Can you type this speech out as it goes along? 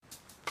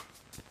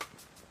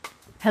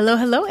Hello,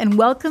 hello, and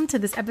welcome to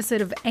this episode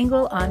of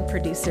Angle on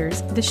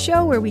Producers, the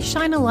show where we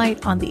shine a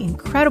light on the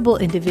incredible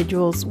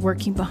individuals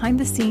working behind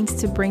the scenes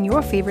to bring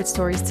your favorite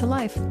stories to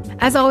life.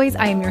 As always,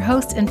 I am your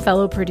host and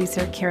fellow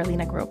producer,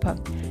 Carolina Gropa.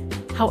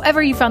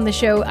 However you found the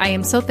show, I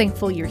am so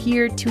thankful you're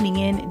here, tuning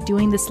in,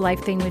 doing this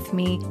live thing with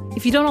me.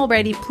 If you don't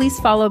already, please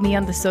follow me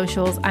on the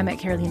socials. I'm at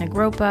Carolina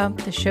Gropa.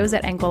 The show's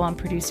at Angle on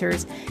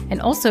Producers.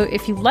 And also,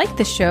 if you like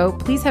the show,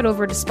 please head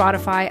over to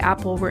Spotify,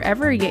 Apple,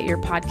 wherever you get your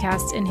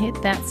podcasts, and hit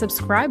that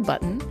subscribe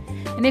button.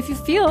 And if you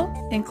feel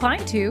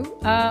inclined to,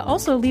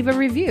 also leave a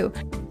review.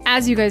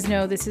 As you guys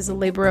know, this is a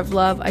labor of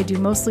love. I do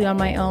mostly on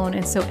my own,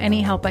 and so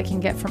any help I can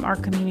get from our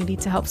community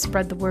to help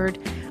spread the word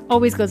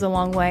always goes a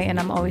long way, and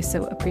I'm always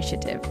so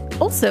appreciative.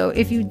 Also,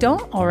 if you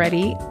don't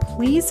already,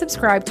 please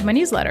subscribe to my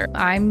newsletter.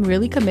 I'm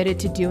really committed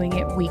to doing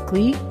it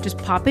weekly. Just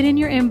pop it in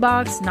your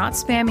inbox, not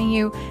spamming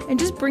you, and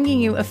just bringing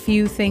you a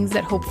few things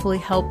that hopefully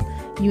help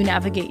you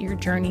navigate your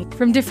journey.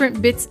 From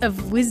different bits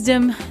of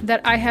wisdom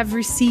that I have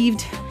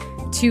received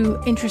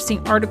to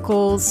interesting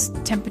articles,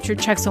 temperature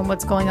checks on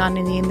what's going on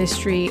in the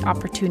industry,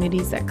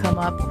 opportunities that come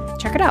up.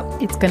 Check it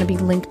out. It's going to be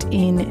linked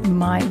in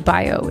my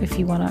bio if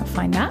you want to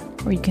find that,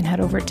 or you can head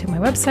over to my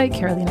website,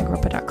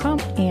 carolinagropa.com,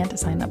 and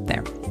sign up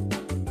there.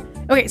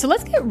 Okay, so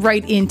let's get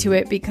right into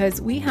it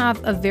because we have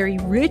a very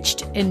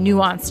rich and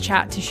nuanced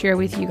chat to share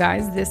with you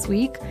guys this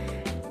week.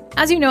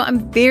 As you know,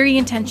 I'm very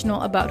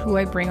intentional about who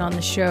I bring on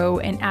the show,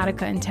 and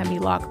Attica and Tembi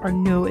Locke are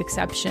no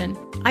exception.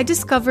 I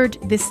discovered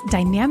this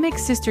dynamic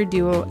sister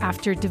duo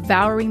after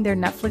devouring their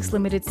Netflix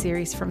limited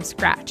series from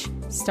scratch,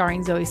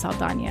 starring Zoe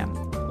Saldana.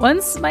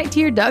 Once my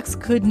tear ducts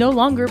could no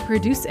longer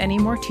produce any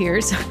more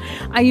tears,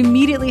 I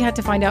immediately had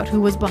to find out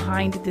who was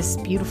behind this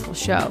beautiful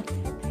show.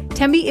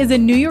 Tembi is a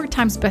New York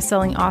Times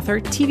bestselling author,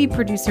 TV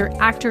producer,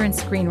 actor, and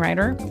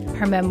screenwriter.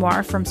 Her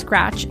memoir, From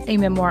Scratch, A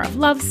Memoir of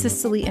Love,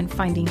 Sicily, and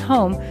Finding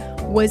Home,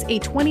 was a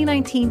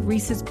 2019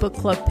 Reese's Book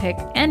Club pick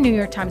and New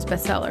York Times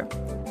bestseller.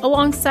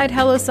 Alongside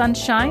Hello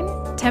Sunshine,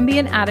 Tembi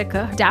and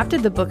Attica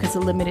adapted the book as a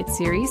limited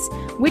series,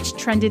 which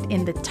trended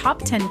in the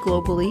top 10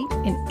 globally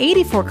in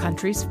 84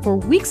 countries for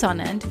weeks on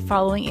end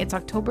following its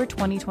October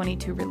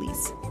 2022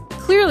 release.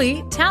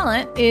 Clearly,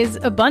 talent is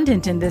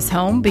abundant in this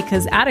home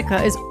because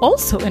Attica is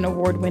also an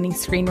award-winning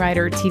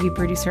screenwriter, TV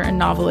producer, and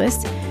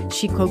novelist.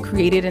 She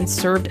co-created and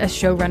served as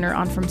showrunner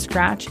on From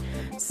Scratch.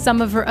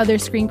 Some of her other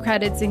screen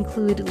credits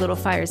include Little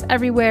Fires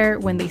Everywhere,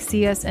 When They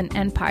See Us, and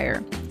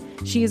Empire.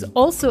 She is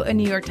also a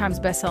New York Times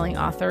bestselling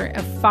author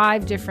of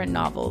 5 different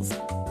novels.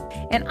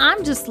 And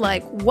I'm just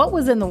like, what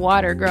was in the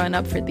water growing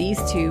up for these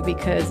two?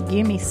 Because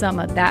give me some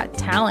of that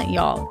talent,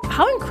 y'all.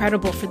 How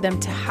incredible for them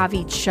to have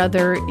each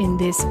other in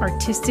this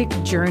artistic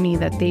journey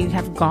that they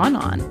have gone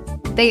on.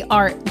 They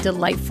are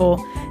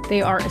delightful.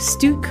 They are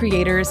astute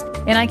creators,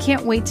 and I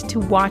can't wait to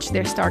watch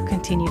their star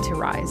continue to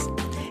rise.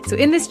 So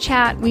in this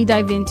chat, we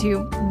dive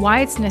into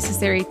why it's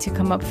necessary to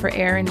come up for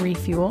air and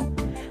refuel,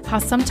 how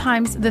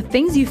sometimes the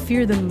things you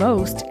fear the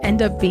most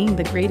end up being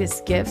the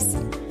greatest gifts,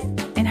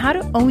 and how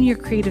to own your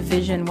creative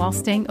vision while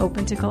staying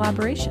open to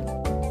collaboration.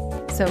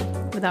 So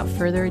without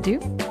further ado,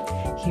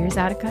 here's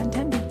Attica and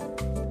Tembi.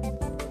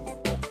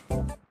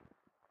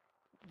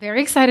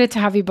 Very excited to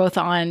have you both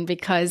on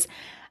because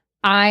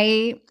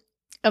I,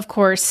 of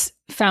course,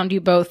 found you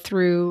both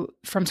through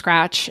From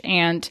Scratch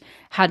and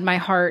had my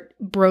heart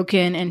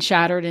broken and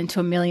shattered into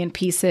a million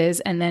pieces,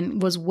 and then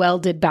was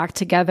welded back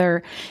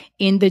together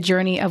in the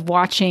journey of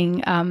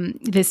watching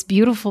this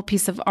beautiful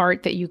piece of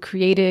art that you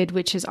created,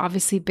 which is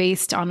obviously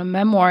based on a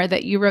memoir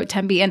that you wrote,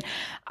 Tembi. And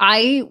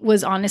I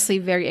was honestly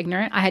very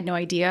ignorant. I had no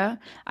idea.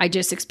 I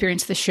just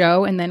experienced the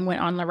show and then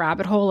went on the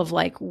rabbit hole of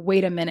like,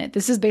 wait a minute,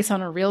 this is based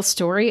on a real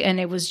story.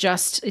 And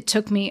it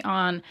took me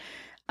on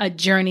a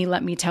journey,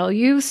 let me tell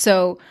you.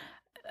 So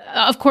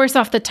of course,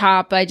 off the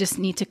top, I just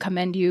need to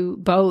commend you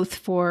both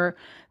for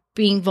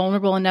being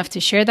vulnerable enough to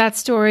share that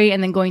story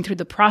and then going through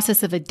the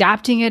process of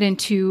adapting it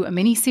into a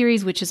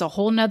miniseries, which is a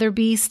whole nother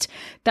beast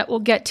that we'll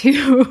get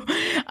to.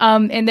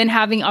 And then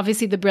having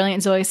obviously the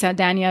brilliant Zoe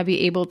Saldana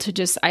be able to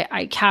just,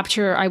 I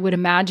capture, I would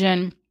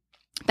imagine,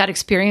 that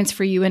experience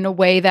for you in a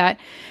way that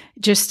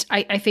just,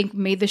 I think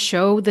made the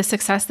show the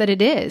success that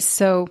it is.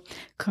 So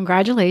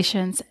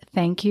congratulations.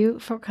 Thank you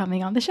for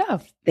coming on the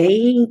show.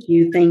 Thank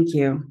you. Thank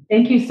you.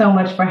 Thank you so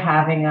much for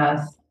having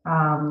us.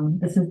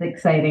 This is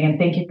exciting. And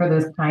thank you for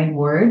those kind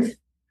words.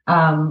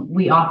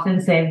 We often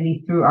say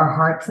we threw our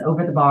hearts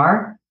over the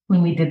bar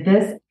when we did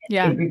this.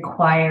 Yeah. It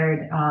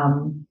required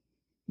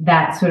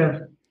that sort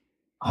of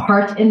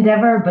heart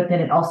endeavor, but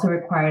then it also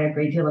required a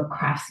great deal of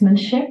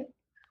craftsmanship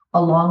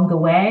along the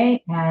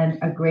way and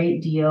a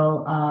great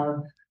deal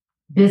of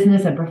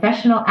business and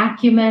professional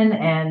acumen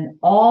and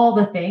all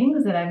the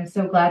things. And I'm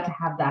so glad to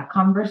have that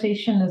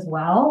conversation as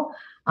well.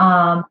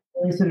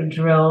 Really sort of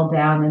drill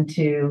down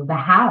into the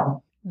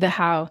how. The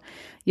how.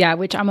 Yeah,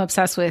 which I'm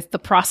obsessed with, the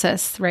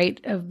process, right,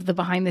 of the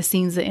behind the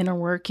scenes, the inner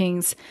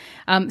workings.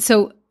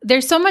 So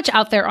there's so much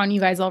out there on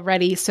you guys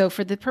already. So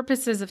for the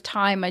purposes of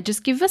time, I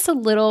just give us a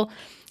little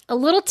a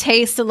little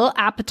taste, a little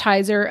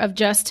appetizer of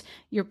just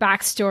your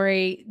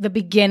backstory, the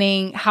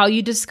beginning, how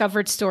you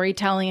discovered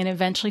storytelling and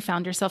eventually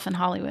found yourself in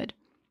Hollywood?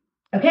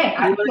 Okay,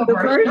 I will go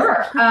first.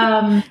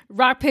 Sure.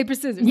 Rock, paper,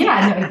 scissors.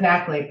 Yeah, no,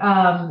 exactly.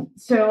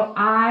 So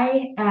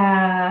I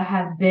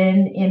have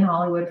been in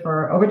Hollywood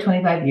for over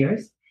 25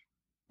 years,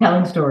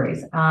 telling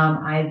stories.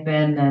 I've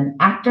been an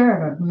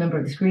actor. I'm a member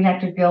of the Screen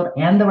Actors Guild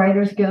and the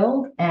Writers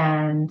Guild,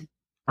 and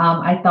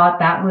I thought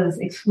that was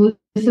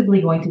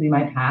exclusively going to be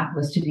my path,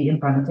 was to be in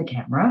front of the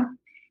camera.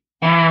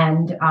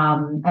 And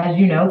as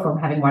you know, from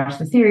having watched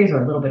the series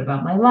or a little bit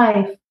about my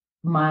life,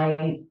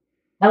 my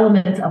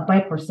elements of my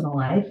personal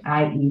life,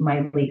 i.e.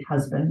 my late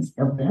husband's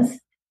illness,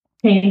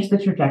 changed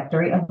the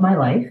trajectory of my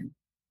life.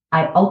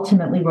 I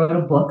ultimately wrote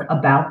a book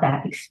about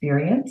that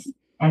experience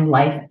and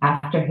life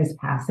after his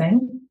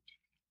passing,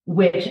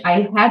 which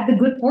I had the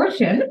good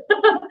fortune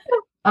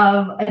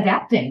of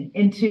adapting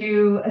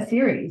into a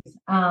series,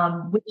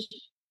 which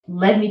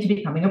led me to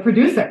becoming a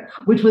producer,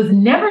 which was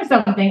never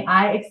something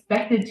I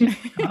expected to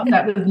become.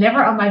 That was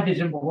never on my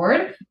vision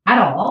board at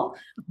all.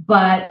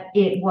 But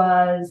it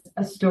was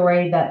a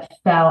story that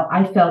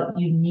I felt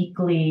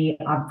uniquely,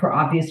 for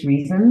obvious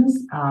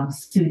reasons,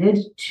 suited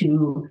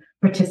to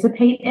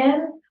participate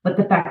in. But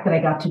the fact that I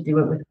got to do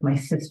it with my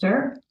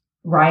sister,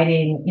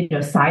 writing,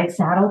 side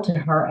saddle to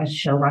her as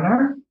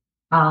showrunner,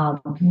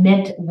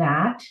 meant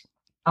that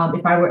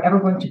if I were ever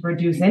going to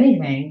produce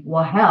anything,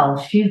 well, hell,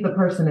 she's the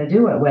person to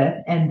do it with,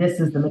 and this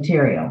is the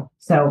material.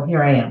 So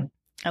here I am.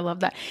 I love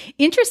that.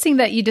 Interesting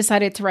that you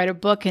decided to write a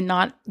book and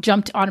not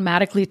jumped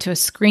automatically to a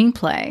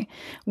screenplay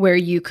where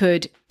you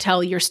could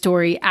tell your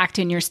story, act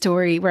in your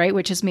story, right?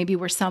 Which is maybe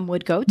where some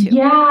would go to.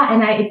 Yeah,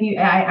 and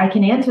I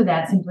can answer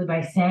that simply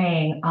by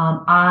saying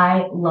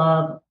I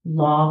love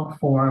long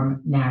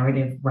form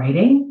narrative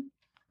writing.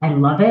 I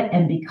love it.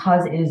 And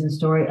because it is a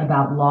story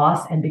about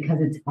loss and because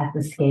it's at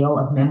the scale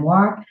of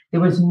memoir, there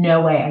was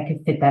no way I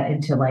could fit that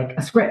into like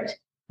a script.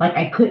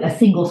 Like a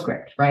single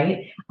script,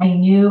 right? I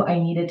knew I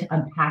needed to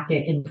unpack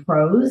it in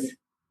prose,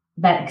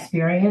 that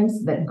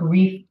experience, that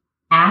grief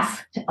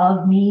asked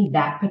of me,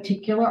 that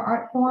particular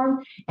art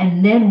form.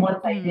 And then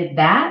once I did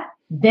that,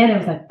 then it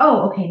was like,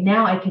 oh, okay,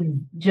 now I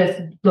can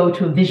just go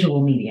to a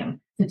visual medium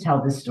to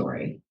tell this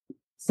story.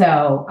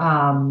 So,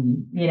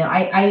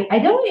 I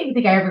don't even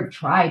think I ever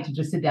tried to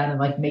just sit down and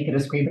like make it a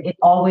screenplay. It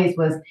always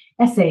was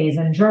essays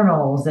and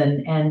journals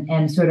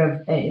and sort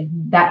of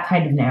that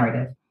kind of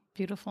narrative.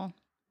 Beautiful.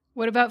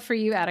 What about for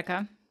you,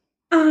 Attica?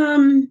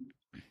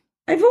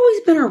 I've always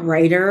been a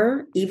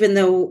writer, even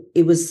though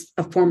it was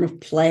a form of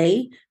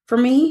play for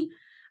me.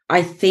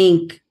 I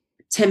think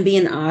Tembi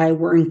and I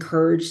were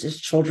encouraged as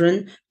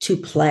children to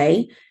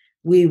play.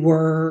 We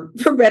were,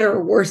 for better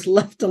or worse,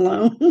 left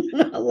alone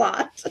a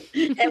lot.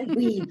 And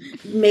we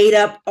made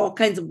up all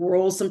kinds of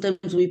worlds.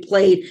 Sometimes we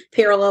played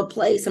parallel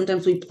play.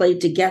 Sometimes we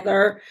played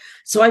together.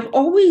 So I've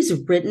always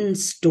written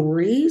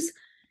stories.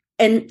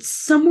 And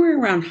somewhere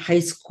around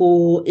high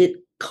school, it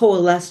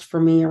coalesced for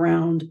me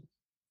around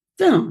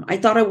film. I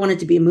thought I wanted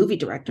to be a movie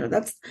director.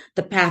 That's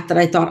the path that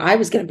I thought I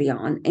was going to be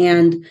on.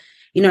 And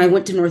I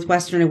went to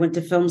Northwestern, I went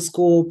to film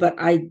school, but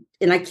I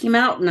came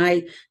out and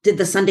I did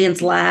the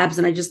Sundance Labs,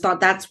 and I just thought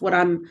that's what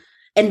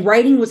and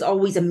writing was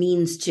always a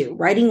means to.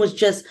 Writing was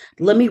just,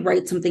 let me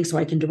write something so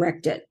I can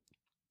direct it.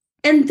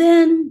 And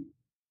then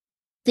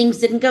things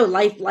didn't go.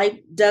 Life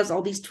does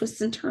all these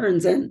twists and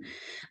turns. And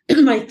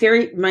my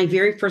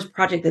very first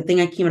project, the thing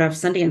I came out of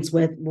Sundance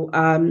with,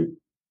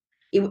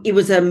 it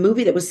was a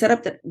movie that was set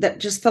up that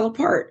just fell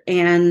apart.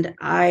 And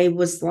I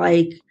was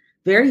like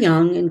very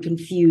young and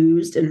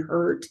confused and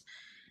hurt.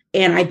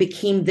 And I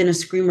became then a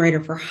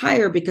screenwriter for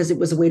hire because it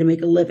was a way to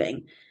make a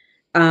living.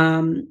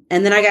 And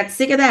then I got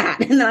sick of that.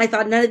 And then I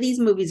thought none of these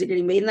movies are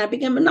getting made. And I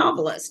became a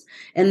novelist.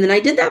 And then I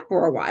did that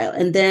for a while.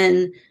 And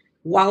then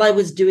while I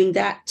was doing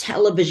that,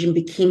 television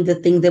became the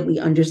thing that we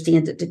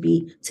understand it to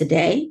be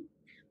today,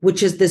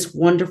 which is this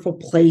wonderful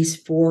place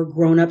for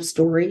grown-up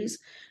stories,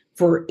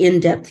 for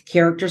in-depth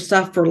character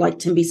stuff, for, like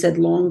Tembi said,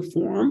 long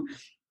form.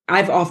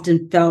 I've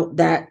often felt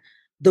that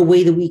the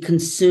way that we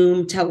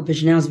consume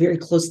television now is very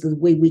close to the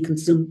way we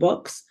consume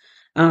books.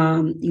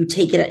 You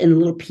take it in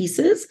little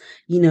pieces.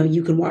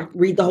 You can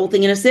read the whole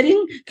thing in a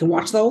sitting, can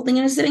watch the whole thing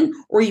in a sitting,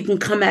 or you can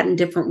come at it in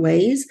different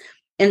ways.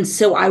 And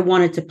so I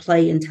wanted to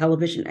play in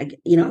television. I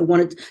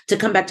wanted to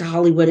come back to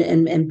Hollywood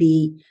and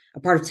be a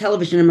part of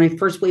television. And my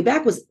first way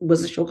back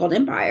was a show called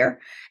Empire.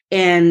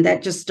 And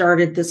that just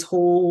started this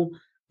whole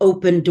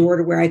open door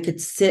to where I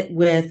could sit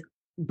with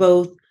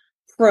both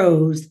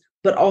prose,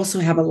 but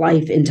also have a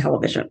life in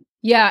television.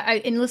 Yeah,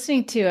 in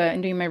listening to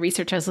and doing my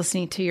research, I was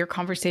listening to your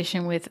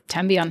conversation with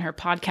Tembi on her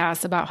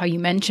podcast about how you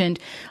mentioned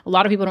a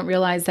lot of people don't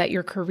realize that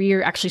your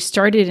career actually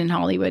started in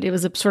Hollywood. It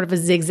was a sort of a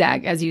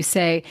zigzag, as you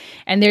say.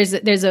 And there's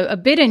a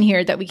bit in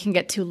here that we can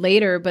get to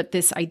later, but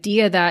this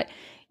idea that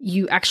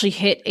you actually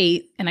hit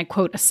and I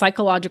quote, a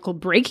psychological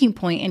breaking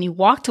point, and you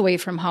walked away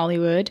from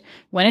Hollywood,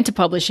 went into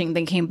publishing,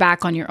 then came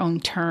back on your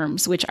own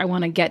terms, which I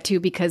want to get to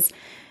because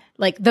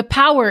like the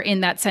power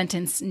in that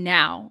sentence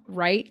now,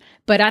 right?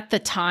 But at the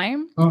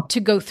time to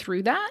go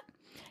through that,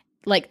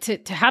 like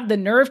to have the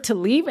nerve to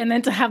leave and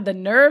then to have the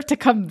nerve to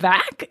come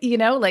back,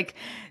 like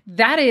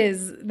that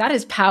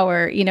is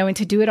power, and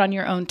to do it on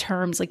your own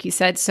terms, like you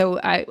said. So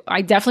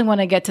I definitely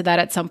want to get to that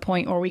at some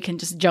point, or we can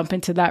just jump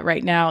into that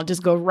right now,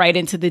 just go right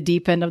into the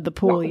deep end of the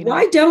pool.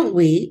 Why don't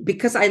we?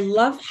 Because I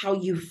love how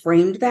you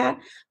framed that,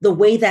 the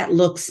way that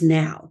looks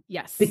now.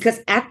 Yes. Because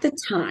at the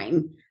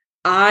time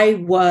I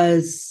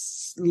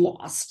was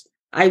lost.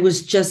 I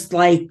was just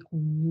like,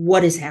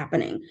 what is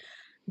happening?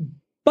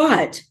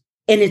 But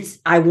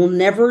I will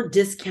never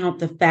discount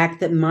the fact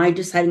that my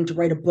deciding to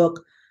write a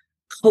book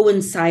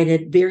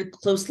coincided very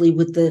closely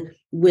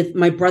with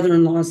my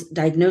brother-in-law's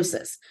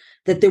diagnosis,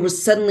 that there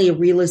was suddenly a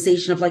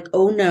realization of like,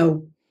 oh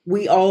no,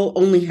 we all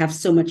only have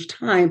so much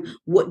time.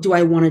 What do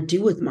I want to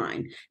do with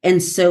mine?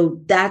 And so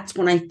that's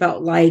when I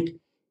felt like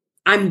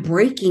I'm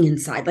breaking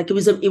inside. Like it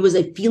was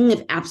a feeling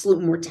of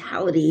absolute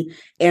mortality.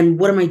 And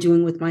what am I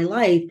doing with my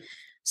life?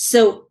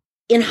 So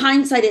in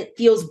hindsight, it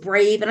feels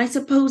brave. And I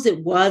suppose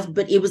it was,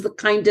 but it was the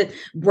kind of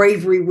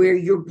bravery where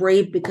you're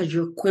brave because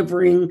you're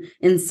quivering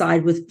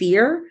inside with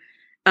fear.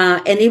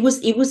 And it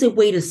was a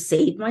way to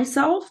save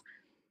myself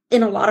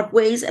in a lot of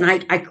ways. And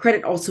I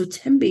credit also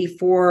Tembi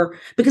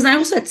because I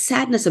also had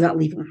sadness about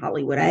leaving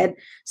Hollywood. I had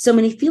so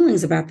many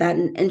feelings about that.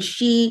 And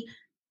she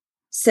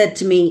said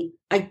to me,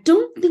 I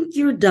don't think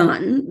you're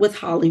done with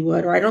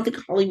Hollywood, or I don't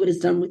think Hollywood is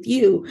done with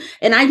you.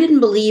 And I didn't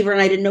believe her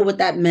and I didn't know what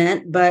that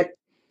meant, but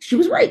she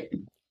was right.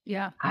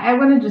 Yeah. I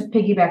want to just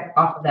piggyback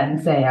off of that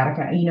and say,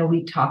 Attica,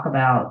 we talk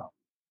about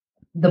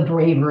the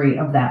bravery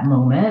of that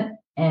moment,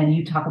 and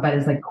you talk about it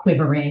as like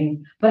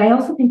quivering. But I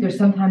also think there's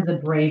sometimes a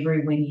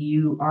bravery when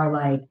you are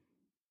like,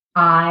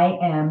 I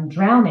am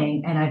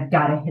drowning and I've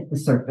got to hit the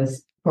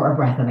surface for a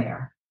breath of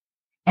air.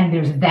 And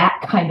there's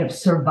that kind of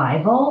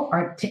survival.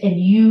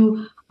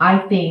 I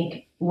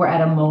think we're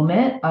at a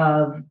moment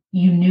of,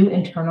 you knew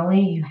internally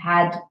you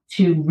had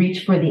to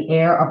reach for the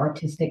air of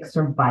artistic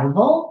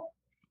survival.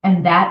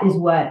 And that is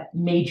what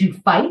made you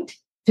fight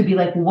to be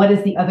like, what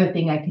is the other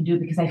thing I can do?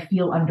 Because I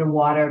feel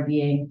underwater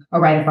being a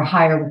writer for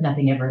hire with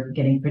nothing ever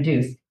getting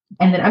produced.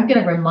 And then I'm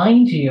going to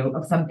remind you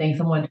of something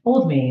someone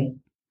told me.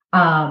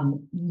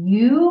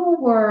 You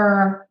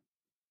were,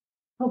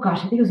 oh gosh,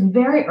 I think it was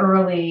very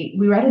early.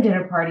 We were at a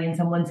dinner party and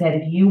someone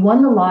said, if you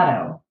won the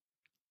lotto,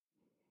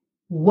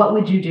 what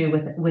would you do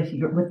with the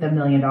 $1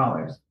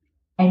 million?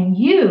 And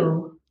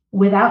you,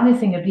 without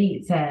missing a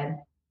beat, said,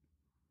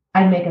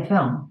 I'd make a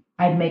film.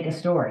 I'd make a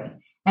story.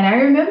 And I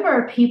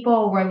remember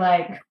people were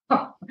like,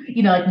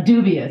 like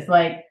dubious,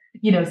 like,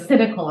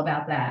 cynical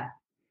about that.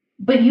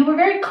 But you were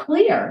very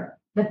clear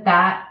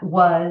that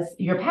was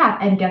your path.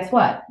 And guess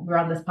what? We're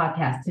on this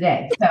podcast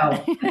today.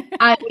 So,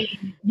 I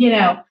mean,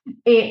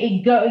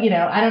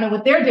 I don't know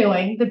what they're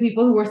doing, the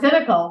people who were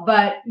cynical,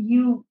 but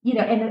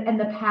and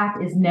the path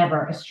is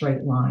never a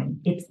straight line.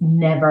 It's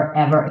never,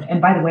 ever.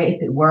 And by the way,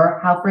 if it were,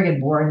 how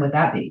friggin' boring would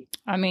that be?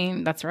 I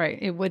mean, that's right.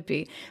 It would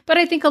be. But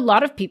I think a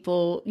lot of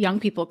people, young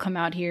people, come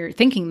out here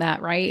thinking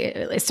that, right?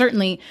 It's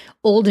certainly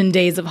olden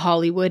days of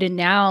Hollywood. And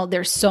now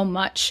there's so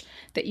much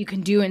that you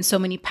can do in so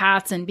many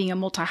paths, and being a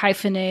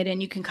multi-hyphenate,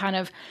 and you can kind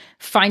of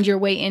find your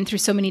way in through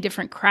so many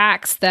different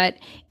cracks that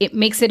it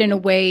makes it in a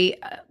way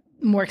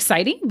more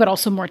exciting, but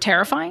also more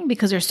terrifying,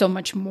 because there's so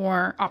much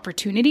more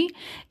opportunity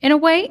in a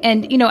way.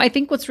 And, I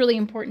think what's really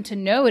important to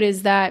note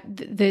is that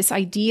this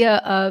idea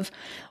of,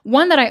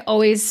 one, that I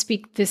always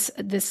speak this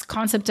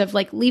concept of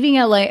like leaving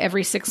LA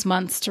every 6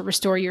 months to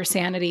restore your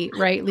sanity,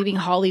 right? Leaving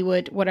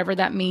Hollywood, whatever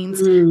that means,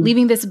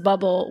 leaving this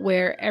bubble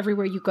where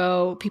everywhere you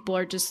go, people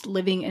are just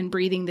living and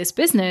breathing this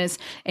business,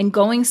 and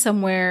going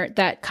somewhere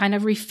that kind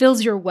of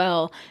refills your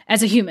well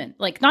as a human,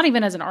 like not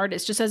even as an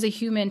artist, just as a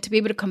human, to be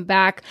able to come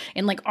back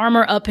and like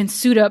armor up and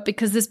suit up,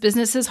 because this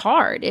business is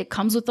hard. It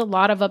comes with a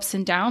lot of ups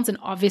and downs. And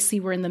obviously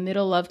we're in the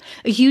middle of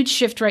a huge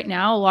shift right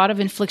now, a lot of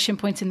inflection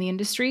points in the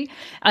industry.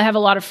 I have a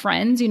lot of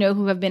friends,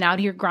 who have been out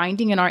here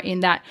grinding and are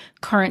in that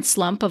current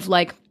slump of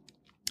like,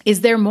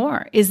 is there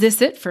more? Is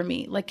this it for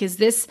me? Like,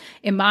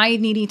 am I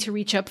needing to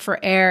reach up for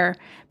air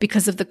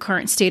because of the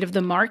current state of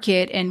the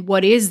market? And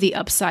what is the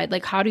upside?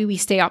 Like, how do we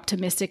stay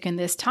optimistic in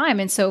this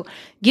time? And so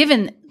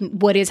given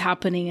what is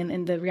happening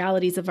and the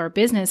realities of our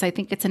business, I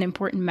think it's an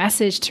important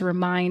message to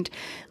remind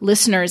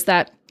listeners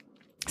that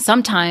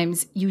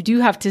sometimes you do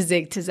have to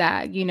zig to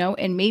zag,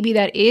 and maybe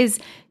that is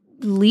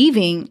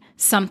leaving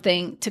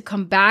something to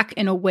come back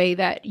in a way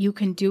that you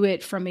can do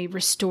it from a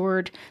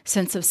restored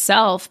sense of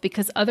self,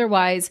 because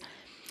otherwise,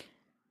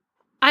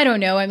 I don't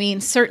know. I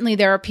mean, certainly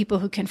there are people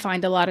who can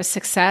find a lot of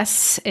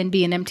success and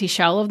be an empty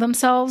shell of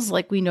themselves.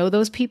 Like, we know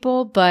those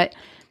people, but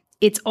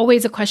it's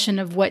always a question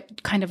of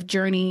what kind of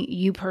journey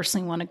you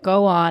personally want to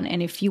go on.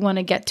 And if you want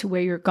to get to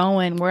where you're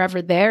going,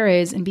 wherever there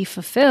is, and be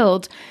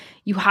fulfilled,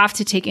 you have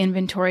to take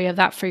inventory of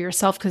that for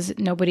yourself, because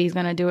nobody's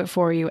going to do it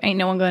for you. Ain't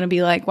no one going to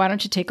be like, why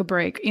don't you take a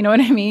break? You know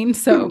what I mean?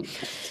 So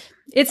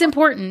it's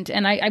important.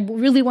 And I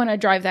really want to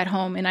drive that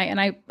home. And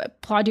I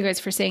applaud you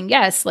guys for saying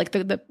yes. Like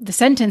the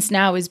sentence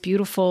now is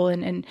beautiful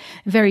and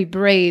very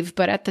brave.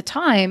 But at the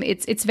time,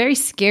 it's very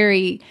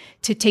scary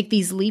to take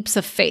these leaps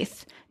of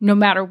faith, no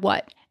matter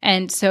what.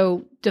 And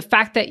so the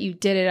fact that you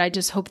did it, I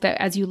just hope that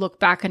as you look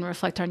back and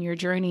reflect on your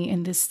journey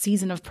in this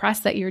season of press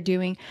that you're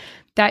doing,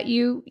 that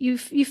you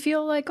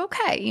feel like,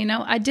 okay, you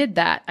know, I did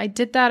that.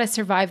 I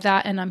survived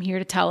that, and I'm here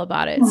to tell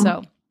about it.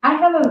 So I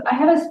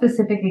have a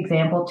specific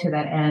example to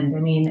that end. I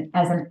mean,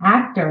 as an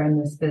actor in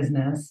this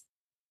business,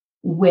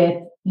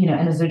 with, you know,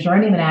 and as a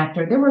journeyman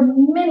actor, there were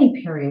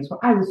many periods where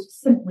I was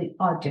simply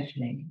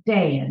auditioning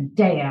day in,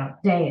 day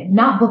out, day in,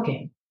 not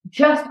booking,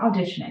 just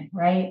auditioning,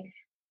 right?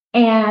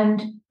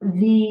 And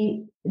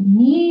the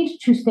need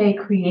to stay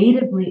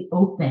creatively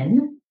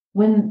open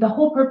when the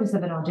whole purpose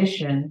of an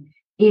audition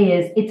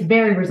is it's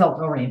very result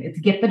oriented. It's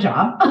get the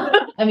job.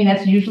 I mean,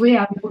 that's usually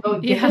how people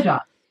go get the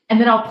job. And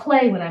then I'll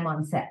play when I'm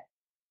on set.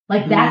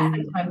 Like that's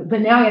the time,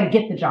 but now I got to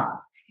get the job.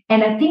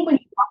 And I think when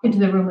you walk into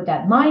the room with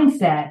that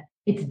mindset,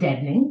 it's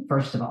deadening,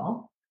 first of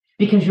all,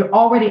 because you're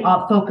already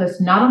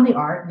focused not on the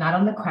art, not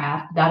on the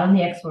craft, not on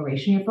the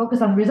exploration. You're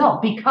focused on the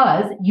result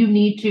because you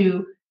need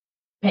to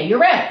pay your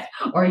rent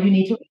or you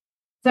need to.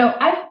 So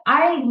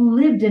I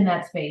lived in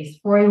that space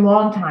for a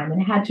long time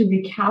and had to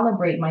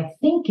recalibrate my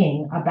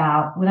thinking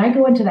about when I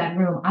go into that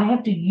room, I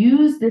have to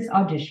use this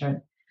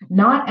audition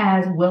not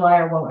as will I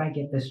or won't I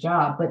get this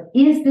job, but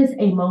is this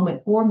a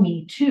moment for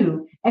me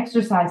to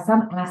exercise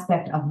some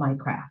aspect of my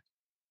craft?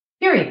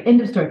 Period. End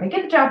of story. If I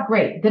get the job,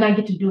 great. Then I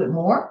get to do it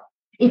more.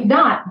 If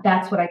not,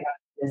 that's what I got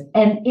for this.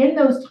 And in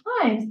those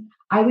times,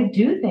 I would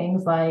do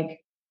things like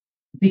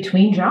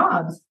between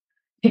jobs,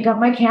 pick up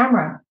my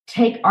camera,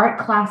 take art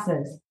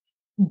classes,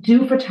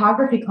 do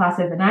photography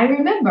classes. And I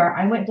remember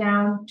I went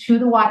down to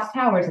the Watts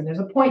Towers, and there's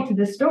a point to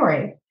this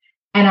story.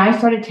 And I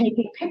started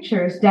taking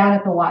pictures down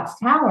at the Watts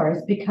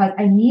Towers because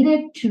I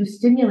needed to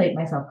stimulate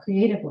myself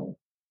creatively.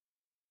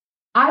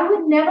 I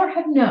would never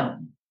have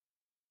known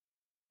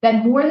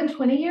that more than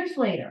 20 years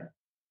later,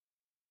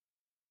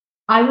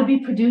 I would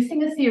be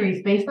producing a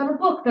series based on a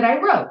book that I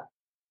wrote.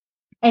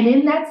 And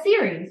in that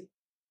series,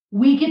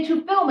 we get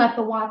to film at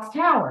the Watts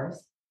Towers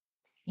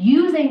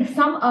using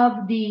some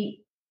of the,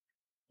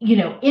 you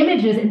know,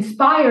 images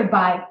inspired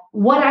by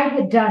what I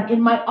had done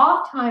in my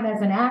off time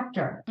as an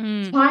actor,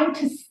 trying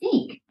to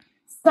seek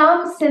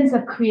some sense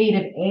of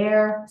creative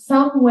air,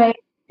 some way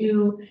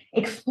to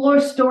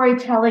explore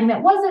storytelling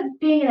that wasn't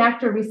being an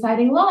actor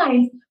reciting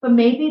lines, but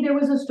maybe there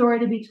was a story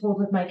to be told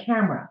with my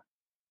camera,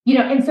 you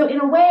know. And so in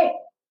a way,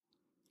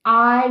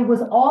 I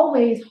was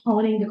always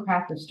honing the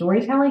craft of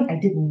storytelling. I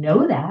didn't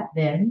know that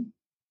then,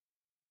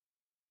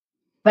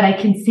 but I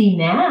can see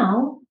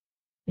now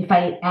if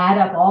I add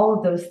up all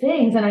of those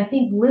things. And I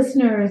think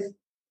listeners,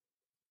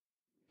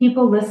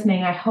 people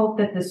listening, I hope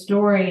that the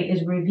story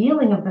is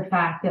revealing of the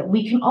fact that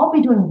we can all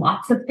be doing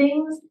lots of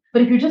things.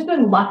 But if you're just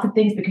doing lots of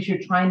things because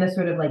you're trying to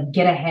sort of like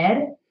get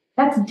ahead,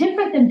 that's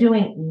different than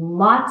doing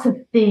lots of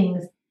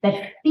things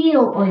that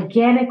feel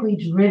organically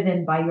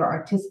driven by your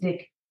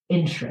artistic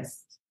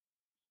interests.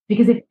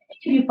 Because if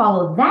you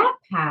follow that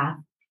path,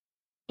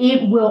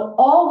 it will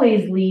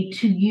always lead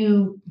to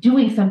you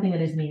doing something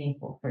that is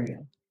meaningful for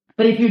you.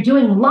 But if you're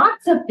doing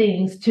lots of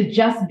things to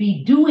just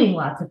be doing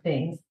lots of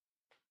things,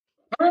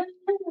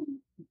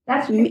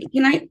 that's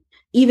can I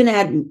even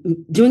add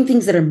doing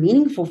things that are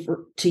meaningful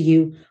to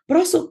you, but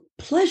also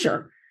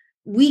pleasure.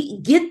 We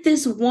get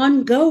this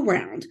one go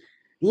round.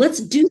 Let's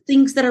do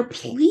things that are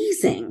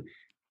pleasing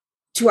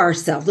to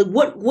ourselves.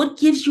 Like what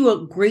gives you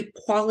a great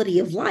quality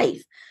of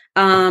life?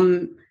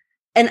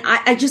 And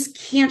I just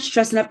can't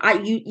stress enough.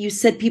 You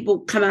said people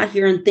come out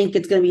here and think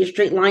it's going to be a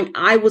straight line.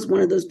 I was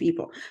one of those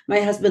people. My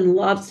husband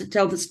loves to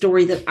tell the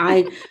story that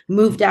I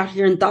moved out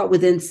here and thought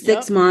within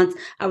 6 months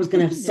I was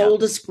going to have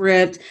sold a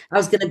script. I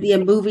was going to be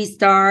a movie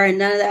star, and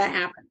none of that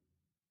happened.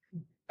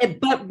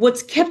 But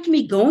what's kept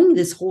me going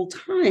this whole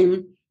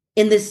time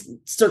in this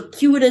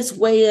circuitous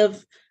way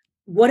of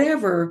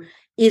whatever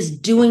is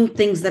doing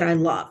things that I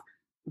love,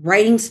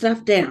 writing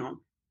stuff down,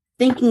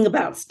 thinking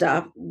about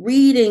stuff,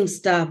 reading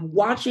stuff,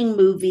 watching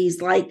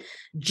movies, like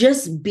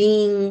just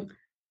being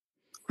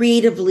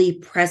creatively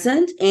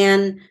present.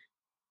 And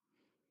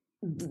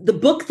the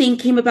book thing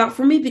came about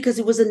for me because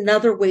it was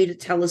another way to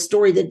tell a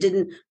story that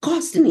didn't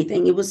cost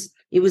anything. It was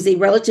a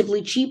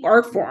relatively cheap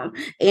art form.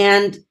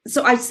 And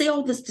so I say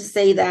all this to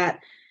say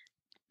that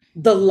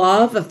the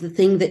love of the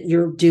thing that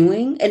you're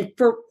doing, and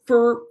for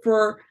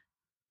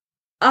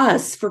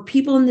us, for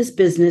people in this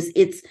business,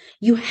 it's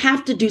you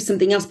have to do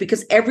something else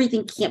because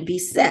everything can't be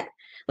set.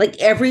 Like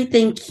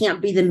everything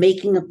can't be the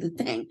making of the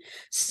thing.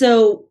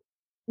 So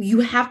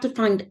you have to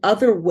find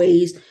other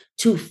ways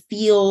to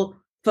feel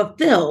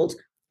fulfilled,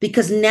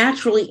 because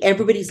naturally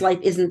everybody's life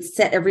isn't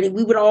set every day.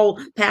 We would all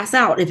pass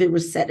out if it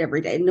was set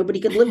every day. Nobody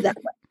could live that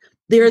way.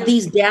 There are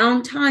these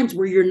down times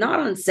where you're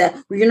not on set,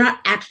 where you're not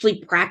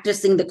actually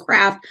practicing the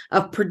craft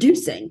of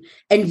producing.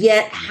 And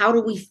yet, how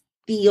do we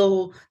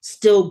feel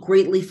still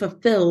greatly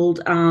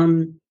fulfilled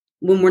when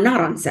we're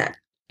not on set?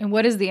 And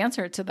what is the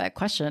answer to that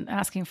question?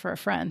 Asking for a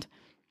friend.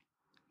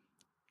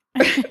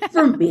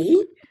 For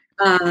me,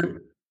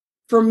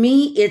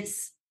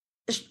 it's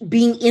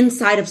being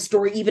inside of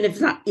story, even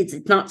if it's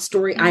not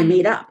story I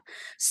made up.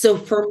 So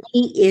for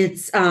me,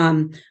 it's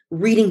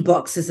reading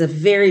books is a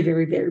very,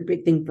 very, very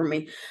big thing for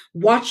me.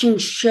 Watching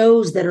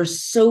shows that are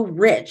so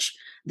rich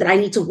that I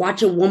need to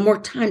watch it one more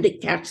time to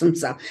catch some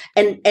stuff.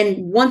 And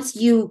once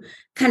you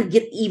kind of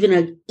get even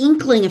an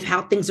inkling of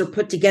how things are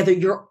put together,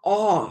 your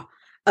awe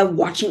of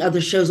watching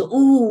other shows.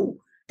 Ooh,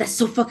 that's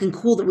so fucking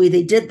cool the way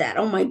they did that.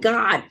 Oh my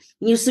God.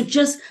 So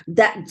just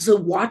that, so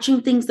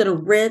watching things that are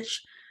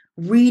rich,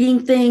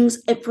 reading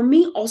things, and for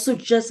me, also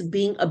just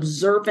being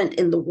observant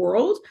in the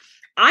world.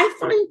 I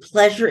find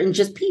pleasure in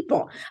just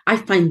people. I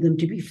find them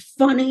to be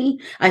funny.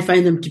 I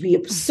find them to be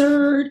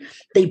absurd.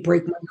 They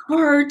break my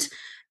heart.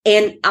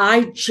 And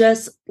I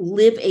just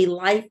live a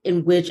life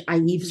in which I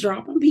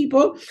eavesdrop on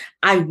people.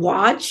 I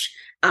watch,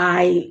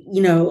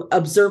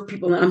 observe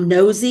people. I'm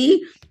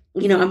nosy.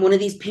 I'm one of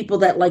these people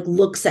that like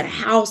looks at a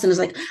house and is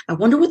like, I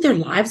wonder what their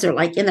lives are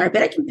like in there. I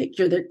bet I can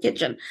picture their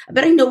kitchen. I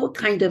bet I know what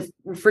kind of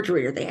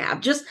refrigerator they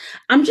have.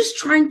 I'm just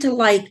trying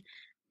to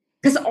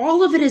because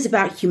all of it is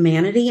about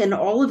humanity and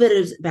all of it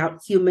is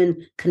about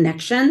human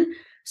connection.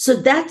 So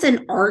that's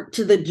an art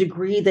to the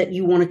degree that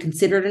you want to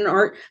consider it an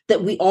art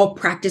that we all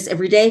practice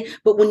every day.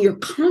 But when you're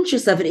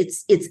conscious of it,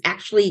 it's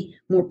actually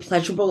more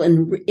pleasurable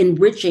and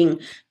enriching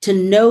to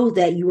know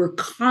that you are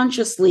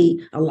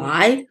consciously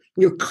alive.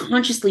 You're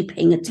consciously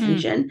paying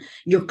attention.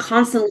 You're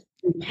constantly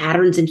seeing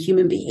patterns in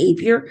human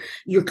behavior.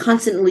 You're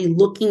constantly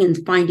looking and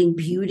finding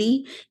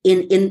beauty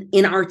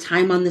in our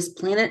time on this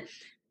planet.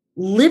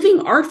 Living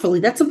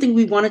artfully, that's something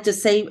we wanted to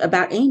say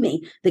about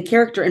Amy, the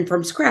character in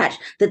From Scratch,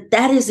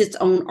 that is its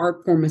own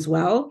art form as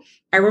well.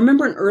 I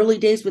remember in early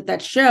days with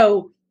that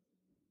show,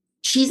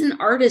 she's an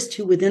artist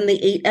who within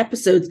the 8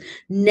 episodes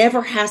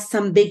never has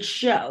some big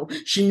show.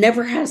 She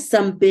never has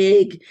some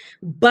big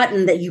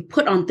button that you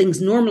put on things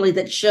normally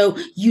that show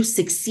you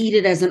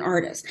succeeded as an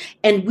artist.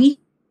 And we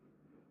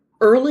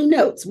early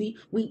notes. We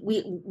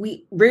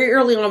very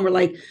early on, we're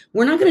like,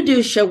 we're not going to do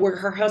a show where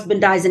her husband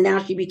dies and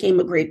now she became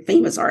a great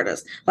famous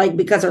artist, like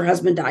because her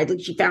husband died, like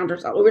she found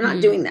herself. We're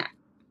not doing that.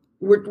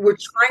 We're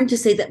trying to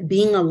say that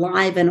being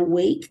alive and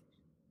awake,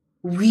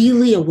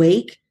 really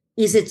awake,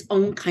 is its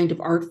own kind of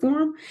art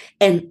form,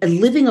 and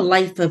living a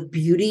life of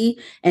beauty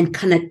and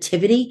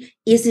connectivity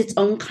is its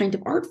own kind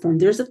of art form.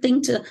 There's a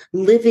thing to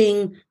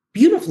living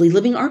beautifully,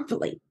 living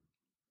artfully.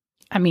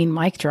 I mean,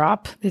 mic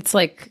drop. It's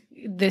like,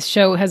 this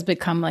show has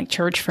become like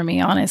church for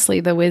me, honestly.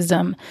 The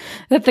wisdom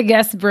that the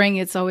guests bring,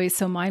 it's always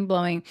so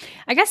mind-blowing.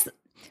 I guess,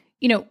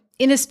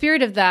 in the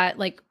spirit of that,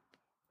 like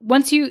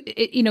once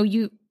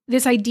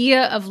this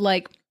idea of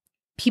like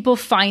people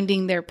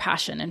finding their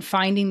passion and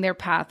finding their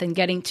path and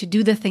getting to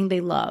do the thing they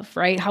love,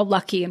 right? How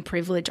lucky and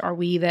privileged are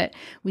we that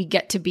we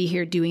get to be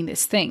here doing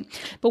this thing?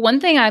 But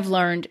one thing I've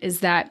learned is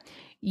that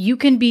you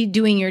can be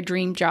doing your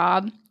dream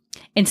job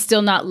and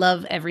still not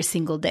love every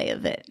single day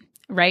of it.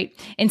 Right?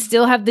 And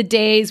still have the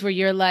days where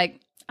you're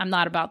like, I'm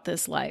not about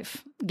this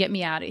life. Get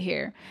me out of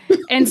here.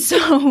 And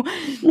so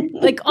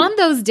like on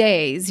those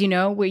days,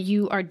 where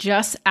you are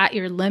just at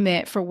your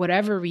limit for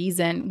whatever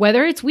reason,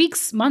 whether it's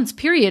weeks, months,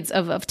 periods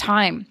of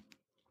time,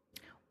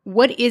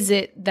 what is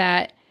it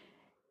that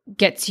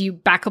gets you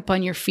back up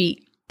on your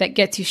feet, that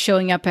gets you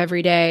showing up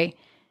every day?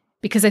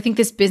 Because I think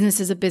this business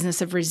is a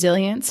business of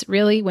resilience,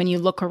 really. When you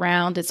look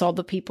around, it's all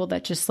the people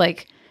that just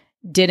like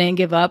didn't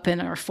give up and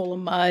are full of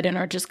mud and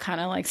are just kind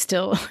of like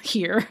still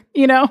here,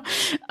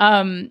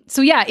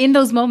 So yeah, in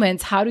those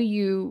moments, how do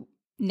you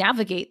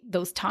navigate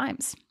those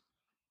times?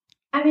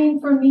 I mean,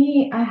 for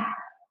me,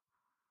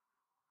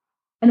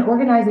 an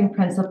organizing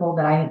principle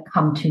that I have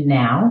come to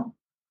now,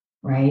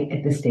 right,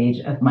 at this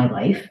stage of my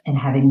life and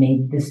having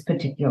made this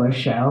particular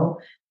show,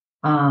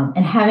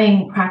 and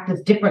having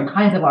practiced different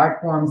kinds of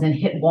art forms and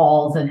hit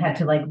walls and had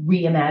to like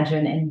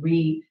reimagine and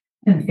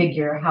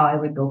reconfigure how I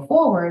would go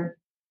forward.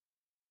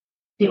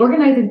 The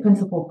organizing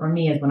principle for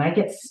me is when I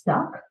get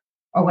stuck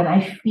or when I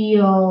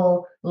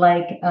feel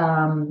like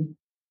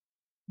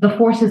the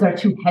forces are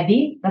too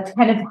heavy, that's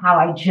kind of how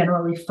I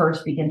generally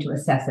first begin to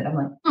assess it. I'm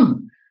like,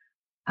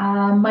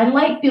 my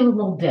light feels a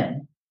little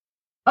dim.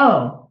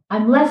 Oh,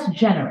 I'm less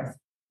generous.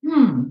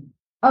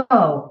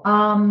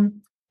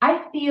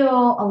 I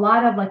feel a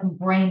lot of like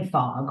brain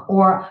fog,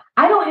 or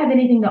I don't have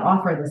anything to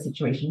offer this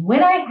situation.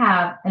 When I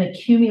have an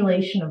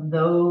accumulation of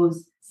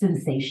those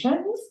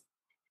sensations,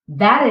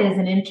 that is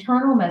an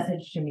internal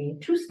message to me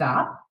to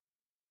stop,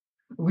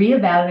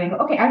 reevaluate.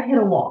 Okay, I've hit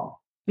a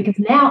wall because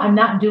now I'm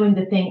not doing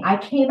the thing I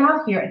came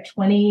out here at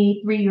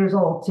 23 years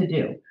old to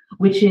do,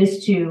 which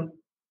is to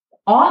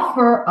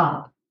offer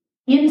up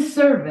in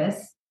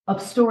service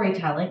of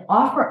storytelling,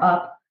 offer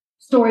up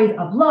stories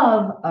of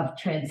love, of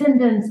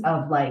transcendence,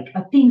 of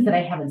things that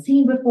I haven't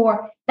seen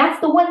before. That's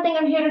the one thing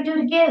I'm here to do,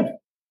 to give.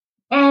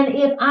 And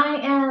if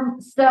I am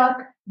stuck,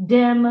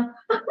 dim,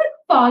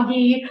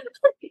 foggy,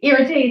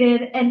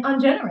 irritated, and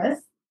ungenerous,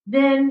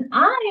 then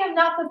I am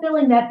not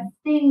fulfilling that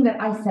thing that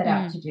I set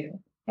out to do.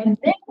 And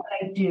then what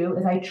I do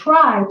is I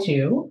try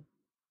to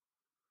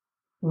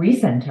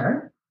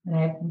recenter, and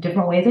I have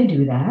different ways I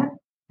do that.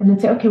 and then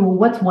say, okay, well,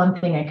 what's one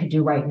thing I could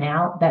do right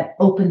now that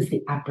opens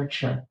the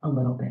aperture a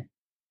little bit?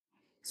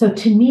 So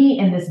to me,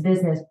 in this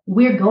business,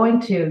 we're going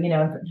to,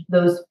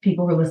 those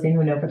people who are listening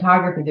who know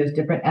photography, there's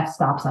different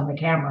f-stops on the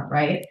camera,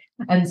 right?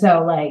 And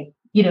so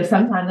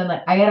sometimes I'm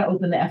like, I gotta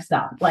open the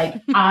f-stop.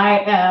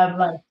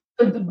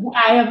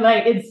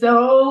 It's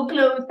so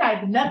close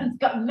tight,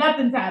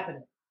 nothing's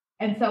happening.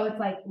 And so it's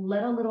like,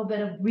 let a little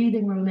bit of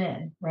breathing room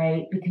in,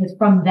 right? Because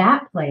from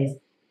that place,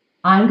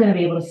 I'm going to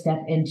be able to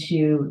step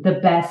into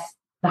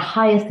the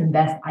highest and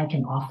best I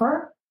can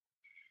offer.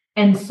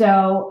 And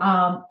so,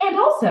 and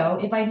also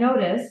if I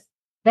notice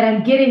that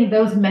I'm getting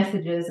those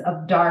messages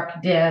of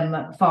dark, dim,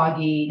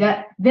 foggy,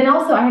 then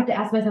also I have to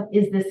ask myself,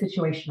 is this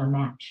situation a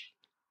match?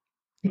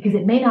 Because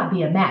it may not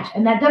be a match.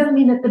 And that doesn't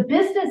mean that the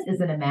business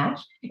isn't a match.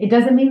 It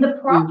doesn't mean the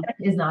project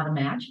is not a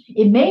match.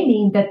 It may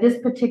mean that this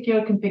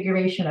particular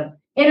configuration of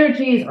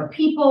energies or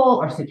people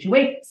or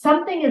situation,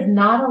 something is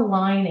not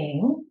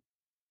aligning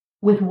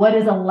with what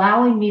is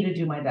allowing me to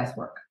do my best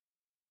work.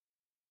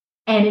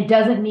 And it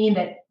doesn't mean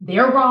that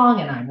they're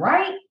wrong and I'm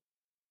right.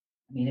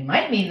 I mean, it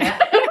might mean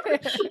that.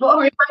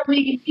 Or it might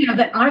mean,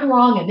 that I'm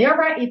wrong and they're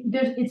right.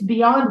 It's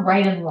beyond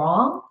right and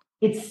wrong.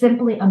 It's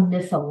simply a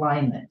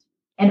misalignment.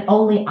 And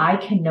only I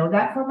can know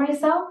that for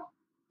myself.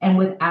 And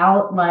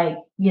without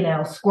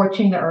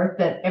scorching the earth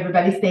that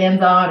everybody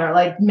stands on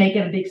or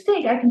making a big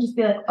stake, I can just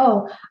be like,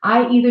 oh,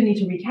 I either need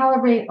to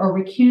recalibrate or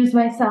recuse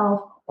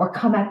myself or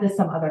come at this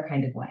some other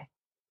kind of way.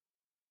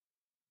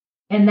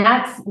 And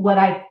that's what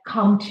I've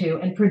come to.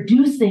 And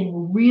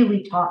producing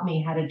really taught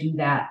me how to do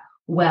that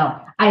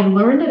well. I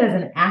learned it as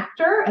an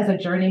actor, as a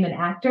journeyman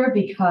actor,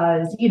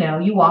 because,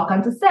 you walk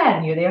onto set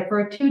and you're there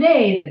for 2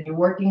 days and you're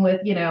working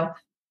with,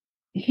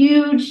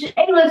 huge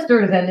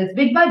A-listers and it's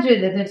big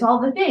budget and it's all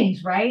the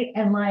things, right?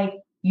 And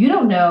you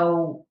don't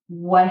know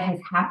what has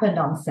happened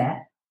on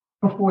set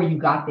before you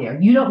got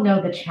there. You don't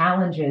know the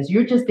challenges.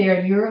 You're just there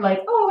and you're like,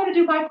 oh, I'm going to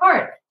do my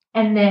part.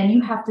 And then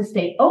you have to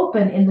stay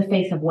open in the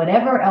face of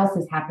whatever else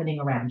is happening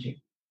around you.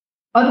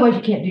 Otherwise,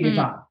 you can't do your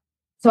job.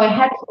 So I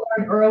had to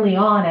learn early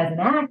on as an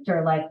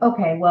actor,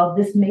 okay, well,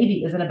 this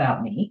maybe isn't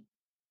about me.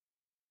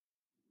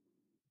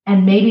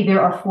 And maybe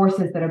there are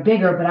forces that are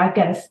bigger, but I've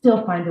got to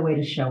still find a way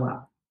to show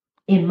up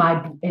in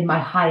my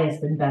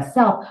highest and best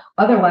self.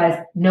 Otherwise,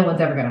 no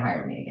one's ever going to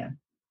hire me again.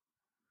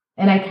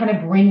 And I kind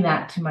of bring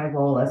that to my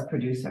role as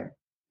producer.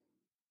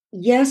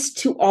 Yes,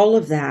 to all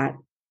of that.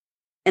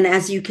 And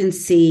as you can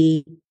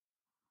see,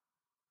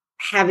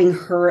 having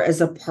her as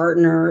a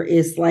partner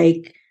is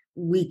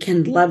we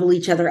can level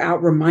each other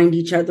out, remind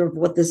each other of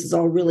what this is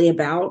all really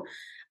about.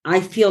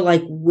 I feel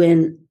like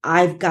when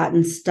I've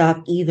gotten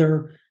stuck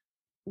either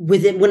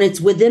when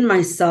it's within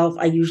myself,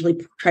 I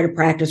usually try to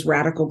practice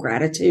radical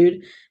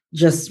gratitude.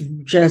 Just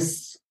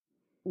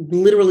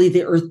literally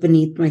the earth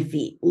beneath my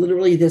feet,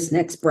 literally this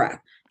next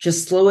breath,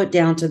 just slow it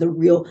down to the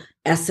real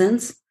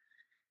essence.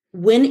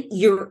 When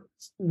your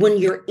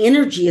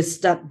energy is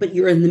stuck, but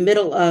you're in the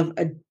middle of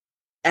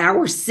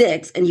hour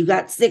 6 and you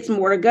got 6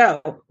 more to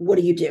go, what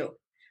do?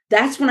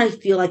 That's when I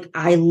feel like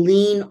I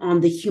lean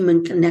on the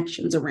human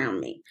connections around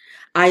me.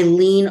 I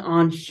lean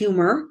on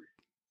humor,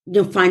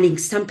 finding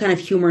some kind of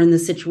humor in the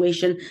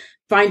situation,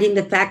 finding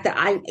the fact that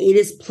it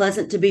is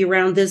pleasant to be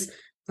around this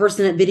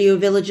person at Video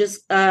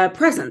Village's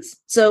presence.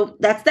 So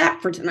that's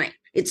that for tonight.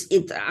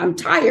 I'm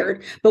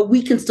tired, but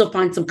we can still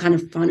find some kind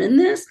of fun in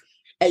this.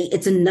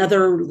 It's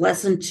another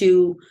lesson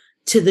to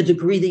the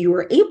degree that you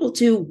are able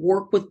to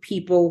work with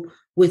people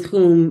with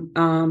whom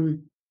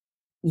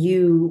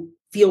you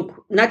feel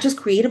not just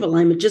creative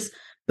alignment,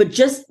 but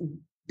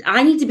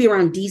I need to be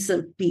around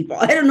decent people.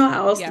 I don't know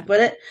how else to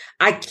put it.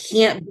 I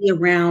can't be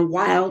around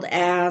wild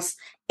ass,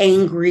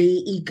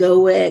 angry,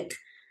 egoic.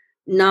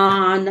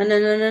 No.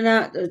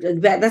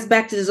 That's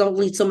back to there's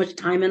only so much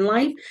time in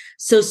life.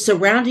 So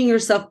surrounding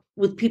yourself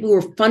with people who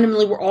are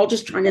fundamentally, we're all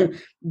just trying to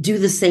do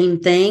the same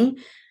thing.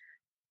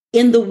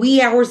 In the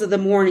wee hours of the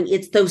morning,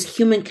 it's those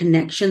human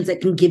connections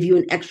that can give you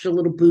an extra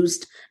little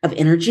boost of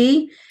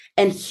energy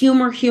and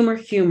humor.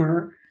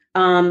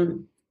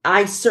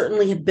 I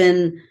certainly have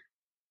been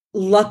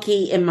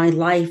lucky in my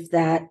life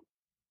that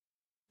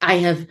I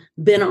have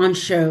been on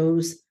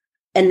shows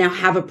and now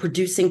have a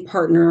producing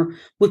partner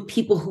with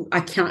people who I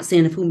cannot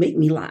stand of who make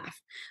me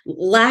laugh.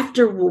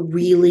 Laughter will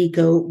really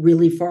go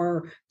really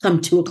far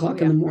come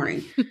 2:00 in the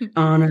morning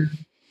on a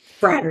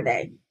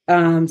Saturday.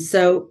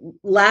 So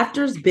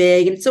laughter's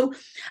big. And so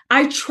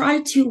I try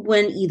to,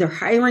 when either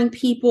hiring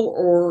people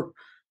or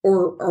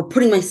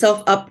putting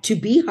myself up to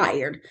be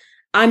hired,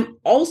 I'm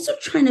also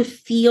trying to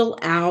feel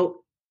out,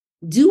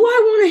 do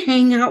I want to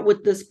hang out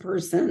with this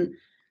person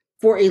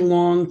for a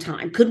long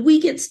time? Could we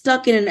get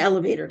stuck in an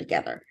elevator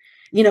together?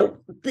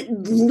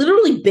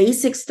 Literally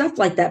basic stuff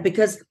like that,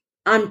 because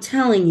I'm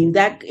telling you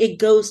that it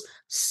goes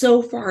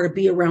so far to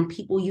be around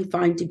people you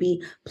find to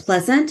be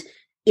pleasant,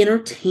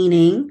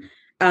 entertaining,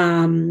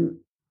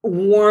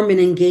 warm and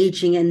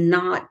engaging, and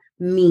not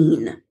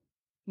mean.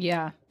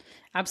 Yeah,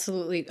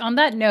 absolutely. On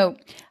that note,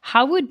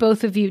 how would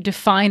both of you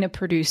define a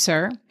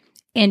producer,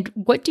 and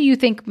what do you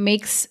think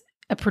makes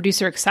a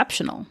producer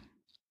exceptional?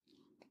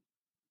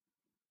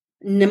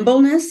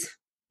 Nimbleness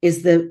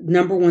is the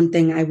number one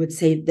thing I would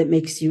say that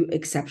makes you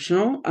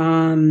exceptional.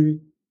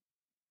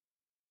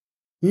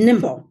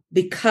 Nimble,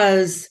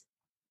 because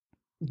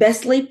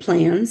best laid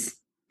plans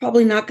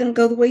probably not going to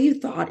go the way you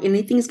thought.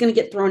 Anything's going to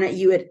get thrown at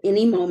you at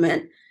any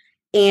moment.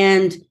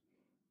 And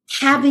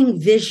having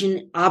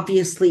vision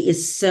obviously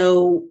is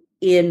so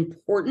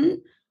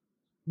important,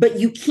 but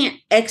you can't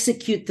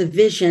execute the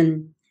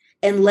vision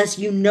unless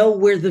you know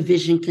where the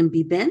vision can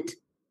be bent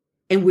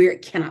and where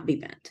it cannot be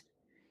bent.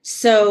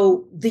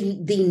 So the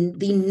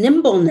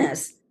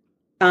nimbleness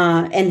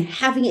and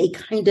having a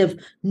kind of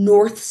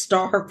North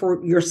Star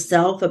for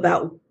yourself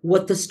about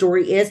what the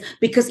story is,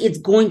 because it's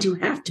going to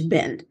have to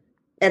bend.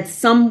 At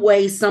some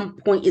way, some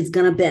point it's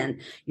going to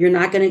bend.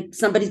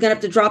 Somebody's going to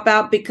have to drop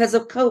out because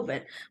of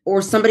COVID,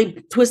 or somebody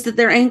twisted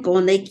their ankle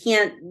and they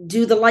can't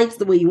do the lights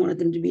the way you wanted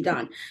them to be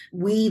done.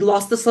 We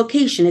lost this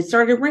location. It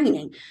started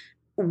raining.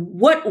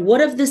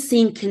 What of this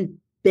scene can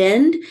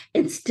bend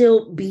and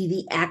still be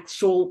the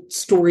actual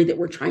story that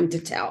we're trying to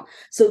tell?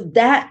 So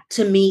that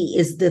to me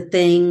is the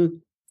thing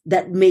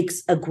that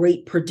makes a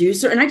great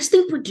producer. And I just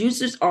think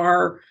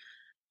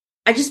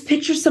I just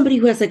picture somebody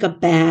who has like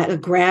a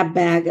grab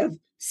bag of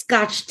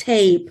Scotch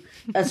tape,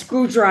 a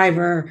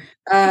screwdriver,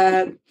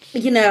 a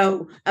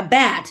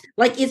bat.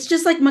 Like, it's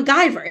just like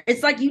MacGyver.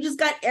 It's like you just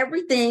got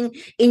everything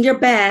in your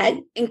bag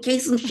in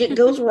case some shit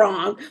goes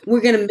wrong. We're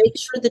going to make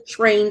sure the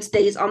train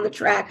stays on the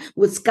track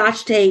with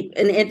Scotch tape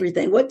and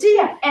everything.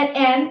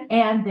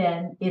 And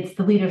then it's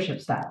the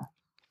leadership style.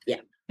 Yeah.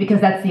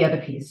 Because that's the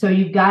other piece. So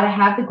you've got to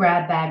have the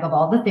grab bag of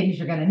all the things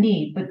you're going to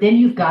need, but then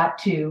you've got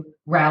to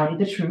rally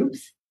the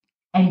troops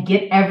and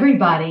get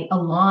everybody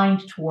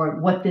aligned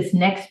toward what this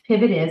next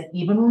pivot is,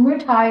 even when we're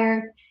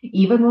tired,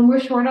 even when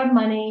we're short on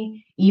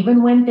money,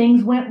 even when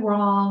things went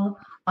wrong.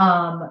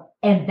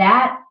 And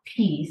that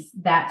piece,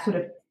 that sort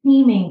of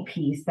theming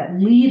piece, that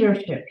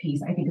leadership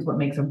piece, I think is what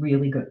makes a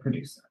really good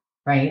producer,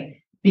 right?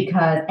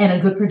 And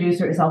a good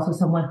producer is also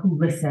someone who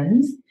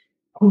listens,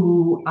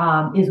 who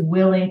is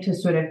willing to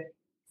sort of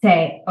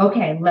say,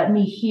 okay, let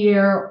me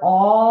hear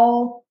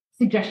all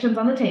suggestions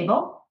on the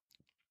table.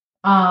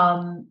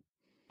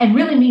 And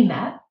really mean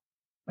that,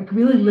 like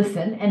really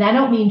listen. And I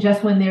don't mean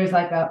just when there's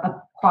like a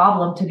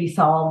problem to be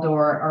solved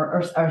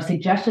or a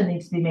suggestion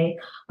needs to be made,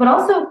 but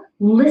also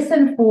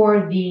listen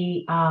for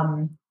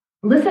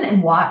listen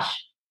and watch.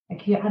 I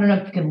don't know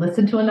if you can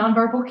listen to a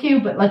nonverbal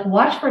cue, but like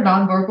watch for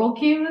nonverbal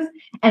cues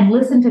and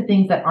listen to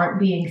things that aren't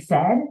being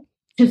said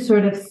to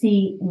sort of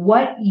see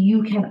what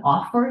you can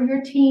offer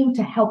your team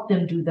to help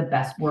them do the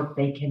best work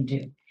they can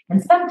do.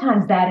 And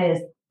sometimes that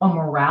is a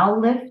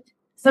morale lift.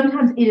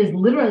 Sometimes it is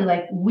literally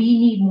like, we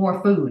need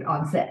more food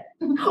on set,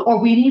 or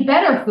we need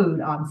better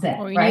food on set.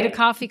 Or you need a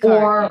coffee cart.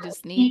 Or you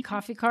just need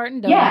coffee cart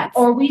and donuts. Yeah,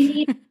 or we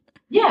need,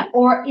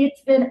 or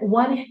it's been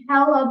one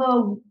hell of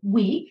a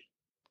week,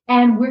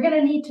 and we're going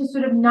to need to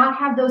sort of not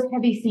have those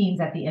heavy scenes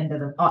at the end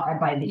of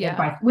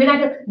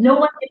no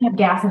one can have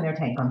gas in their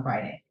tank on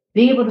Friday.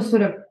 Being able to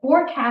sort of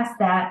forecast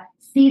that,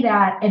 see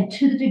that, and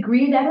to the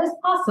degree that is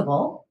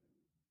possible,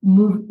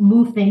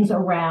 move things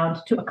around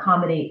to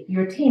accommodate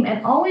your team,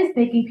 and always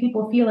making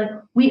people feel like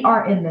we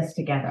are in this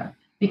together.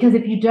 Because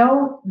if you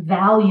don't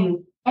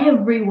value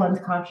everyone's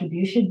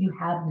contribution, you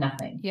have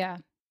nothing. Yeah.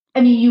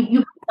 I mean, you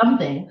have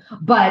something,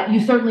 but you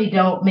certainly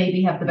don't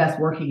maybe have the best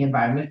working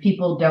environment. If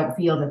people don't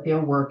feel that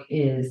their work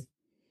is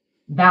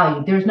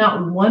valued, there's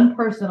not one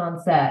person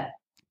on set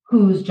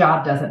whose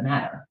job doesn't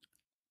matter.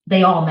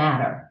 They all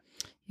matter.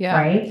 Yeah.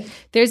 Right.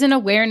 There's an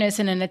awareness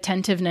and an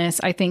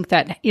attentiveness, I think,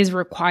 that is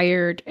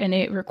required, and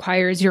it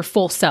requires your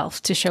full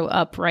self to show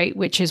up, right?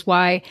 Which is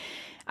why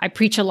I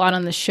preach a lot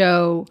on the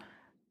show,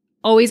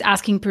 always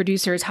asking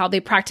producers how they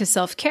practice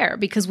self-care,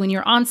 because when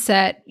you're on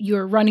set,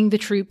 you're running the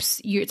troops.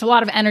 It's a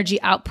lot of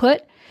energy output.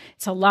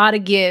 It's a lot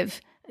of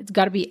give. It's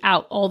got to be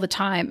out all the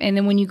time. And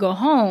then when you go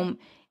home,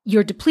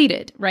 you're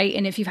depleted, right?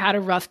 And if you've had a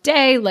rough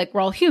day, like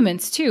we're all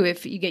humans too,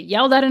 if you get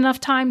yelled at enough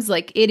times,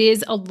 like it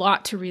is a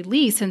lot to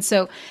release. And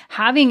so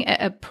having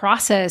a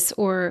process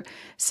or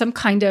some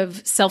kind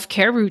of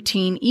self-care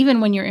routine, even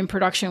when you're in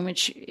production,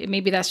 which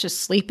maybe that's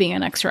just sleeping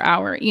an extra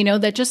hour,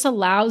 that just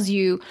allows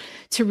you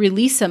to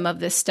release some of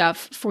this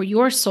stuff for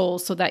your soul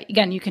so that,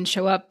 again, you can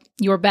show up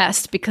your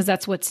best, because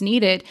that's what's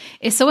needed,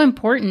 is so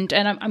important.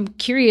 And I'm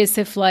curious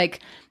if, like,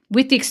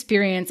 with the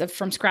experience of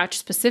From Scratch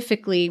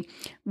specifically,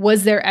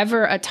 was there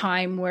ever a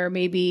time where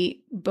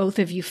maybe both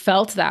of you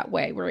felt that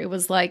way, where it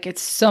was like,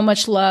 it's so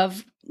much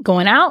love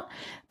going out,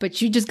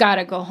 but you just got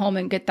to go home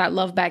and get that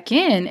love back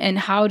in? And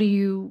how do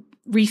you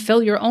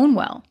refill your own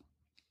well?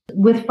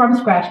 With From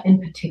Scratch in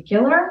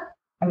particular,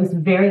 I was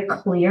very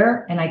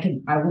clear, and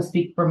I will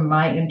speak from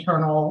my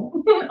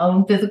internal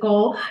own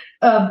physical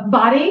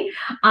body.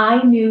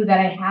 I knew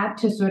that I had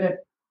to sort of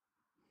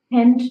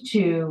tend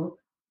to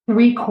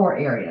 3 core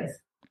areas.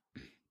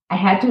 I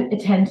had to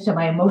attend to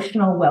my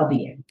emotional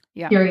well-being,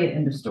 period,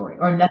 end of story,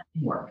 or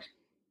nothing worked.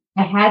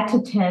 I had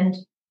to tend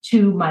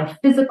to my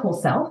physical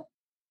self,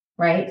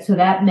 right? So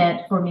that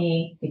meant for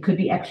me, it could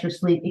be extra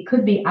sleep. It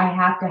could be I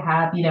have to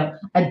have,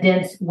 a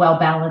dense,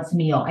 well-balanced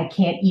meal. I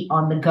can't eat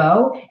on the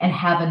go and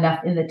have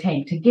enough in the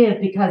tank to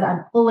give because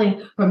I'm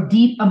pulling from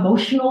deep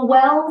emotional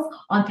wells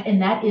and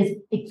that is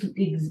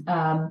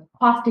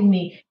costing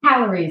me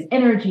calories,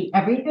 energy,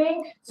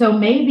 everything. So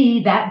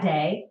maybe that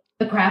day,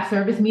 the craft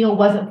service meal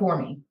wasn't for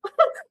me.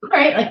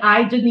 Right? Like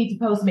I just need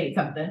to Postmate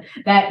something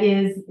that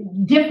is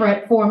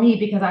different for me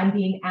because I'm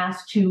being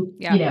asked to,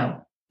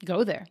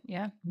 go there.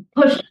 Yeah.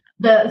 Push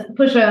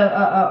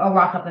a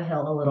rock up a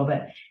hill a little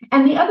bit.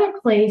 And the other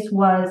place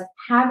was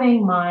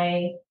having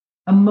my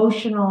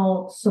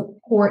emotional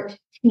support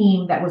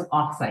team that was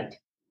offsite,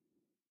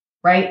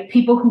 right?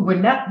 People who were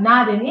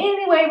not in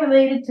any way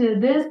related to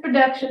this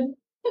production.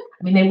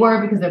 I mean, they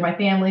were because they're my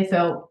family.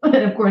 So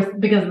of course,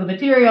 because of the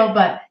material,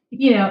 but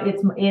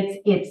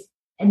it's,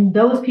 and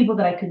those people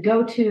that I could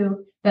go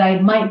to that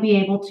I might be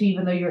able to,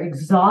 even though you're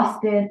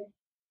exhausted,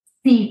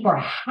 see for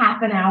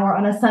half an hour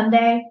on a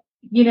Sunday,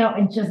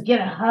 and just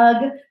get a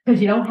hug because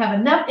you don't have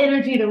enough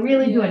energy to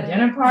really do a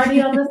dinner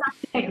party on the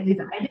Sunday. At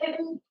least I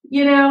didn't,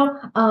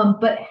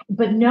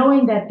 but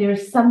knowing that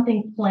there's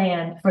something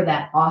planned for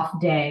that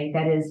off day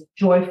that is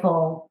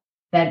joyful,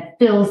 that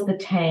fills the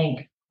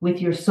tank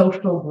with your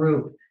social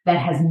group that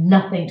has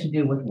nothing to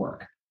do with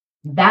work.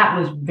 That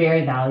was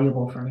very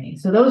valuable for me.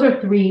 So those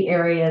are 3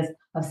 areas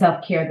of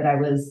self-care that I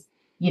was,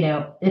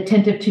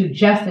 attentive to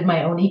just in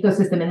my own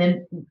ecosystem. And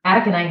then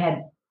Attica and I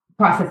had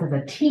process as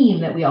a team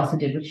that we also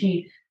did, which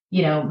she,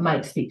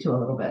 might speak to a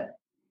little bit.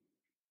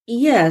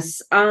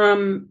 Yes.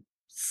 I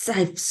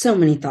have so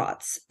many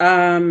thoughts.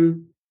 At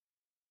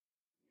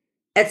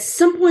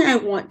some point I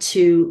want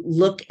to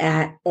look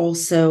at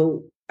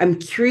also, I'm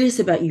curious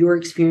about your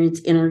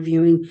experience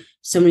interviewing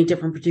so many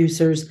different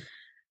producers.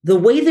 The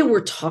way that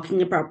we're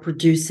talking about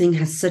producing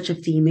has such a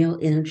female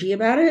energy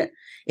about it.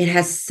 It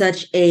has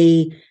such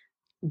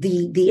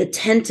the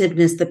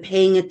attentiveness, the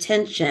paying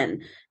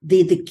attention,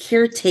 the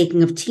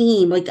caretaking of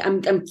team. Like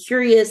I'm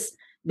curious,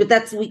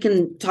 but we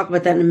can talk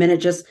about that in a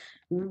minute. Just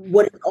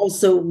what it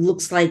also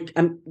looks like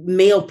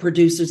male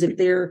producers, if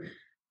they're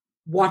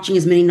watching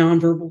as many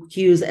nonverbal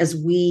cues as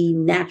we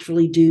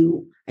naturally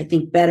do, I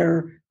think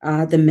better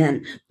than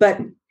men. But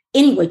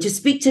anyway, to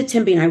speak to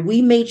Tembi and I,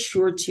 we made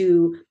sure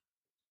to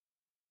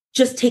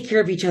just take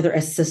care of each other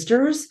as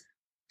sisters.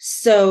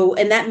 So,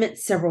 and that meant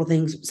several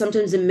things.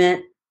 Sometimes it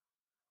meant,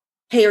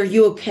 hey, are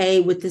you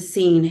okay with the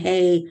scene?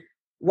 Hey,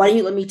 why don't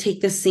you let me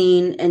take this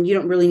scene and you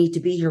don't really need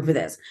to be here for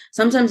this?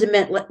 Sometimes it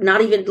meant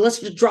let's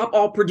just drop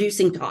all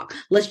producing talk.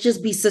 Let's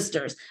just be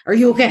sisters. Are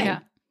you okay? Yeah.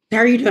 How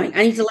are you doing?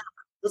 I need to laugh.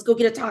 Let's go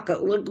get a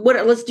taco.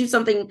 Let's do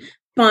something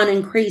fun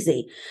and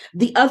crazy.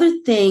 The other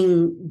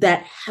thing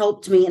that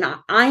helped me, and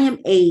I am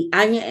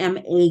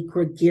a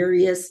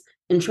gregarious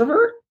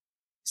introvert.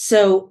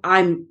 So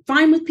I'm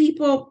fine with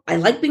people. I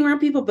like being around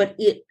people, but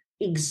it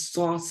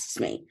exhausts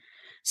me.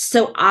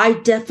 So I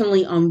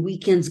definitely on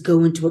weekends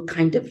go into a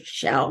kind of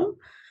shell.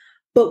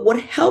 But what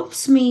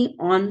helps me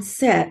on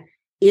set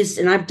is,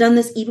 and I've done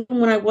this even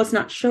when I was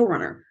not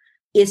showrunner,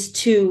 is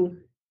to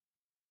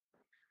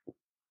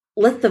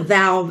let the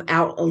valve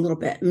out a little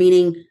bit,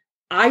 meaning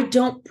I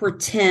don't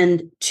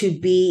pretend to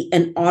be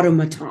an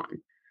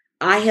automaton.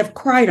 I have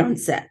cried on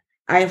set.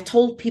 I have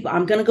told people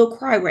I'm going to go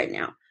cry right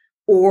now,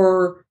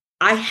 or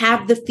I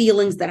have the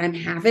feelings that I'm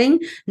having,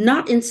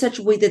 not in such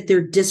a way that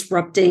they're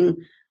disrupting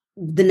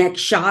the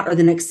next shot or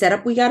the next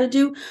setup we got to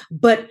do.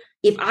 But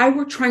if I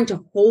were trying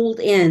to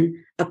hold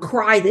in a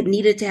cry that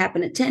needed to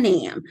happen at 10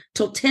 a.m.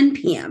 till 10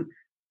 p.m.,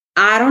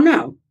 I don't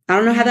know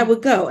how that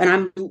would go.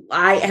 And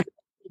I have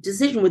a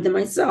decision with them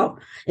myself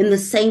in the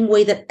same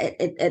way that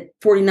at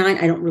 49,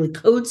 I don't really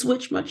code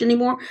switch much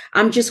anymore.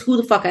 I'm just who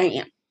the fuck I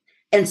am.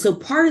 And so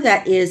part of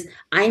that is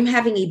I'm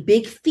having a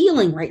big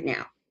feeling right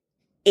now.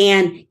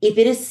 And if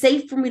it is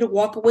safe for me to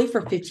walk away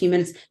for 15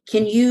 minutes,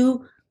 can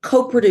you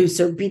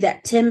co-producer, be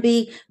that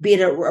Tembi, be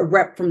it a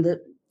rep from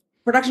the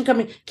production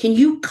company, can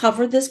you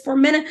cover this for a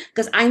minute?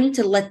 Because I need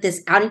to let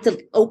this out. I need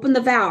to open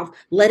the valve,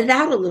 let it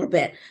out a little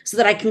bit so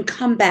that I can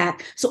come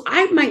back. So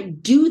I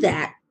might do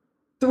that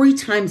 3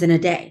 times in a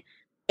day.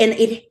 And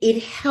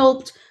it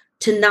helped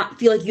to not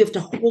feel like you have to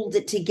hold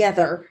it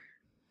together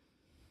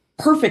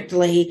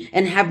perfectly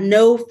and have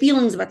no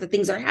feelings about the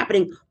things that are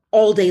happening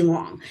all day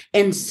long.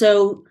 And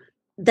so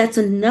that's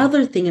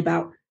another thing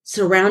about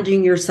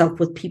surrounding yourself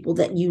with people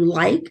that you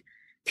like,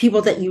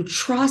 people that you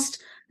trust,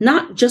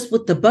 not just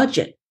with the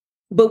budget,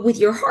 but with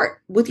your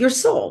heart, with your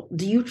soul.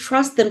 Do you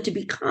trust them to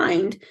be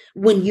kind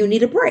when you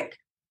need a break?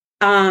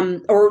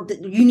 Or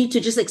you need to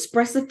just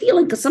express a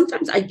feeling? Because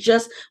sometimes I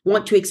just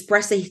want to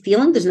express a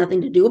feeling. There's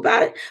nothing to do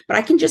about it, but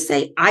I can just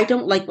say, I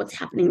don't like what's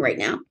happening right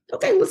now.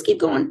 Okay, let's keep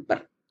going.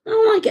 But I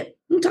don't like it.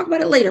 We can talk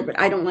about it later, but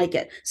I don't like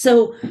it.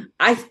 So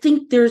I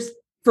think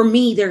for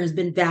me, there has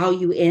been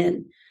value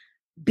in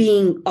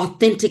being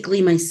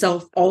authentically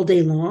myself all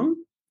day long.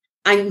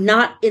 I'm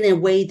not in a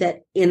way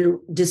that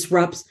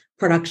disrupts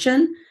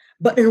production, but I can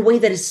but in a way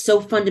that is so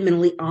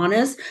fundamentally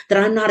honest that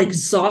I'm not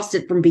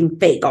exhausted from being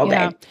fake all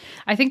day.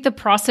 I think the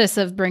process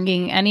of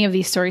bringing any of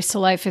these stories to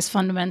life is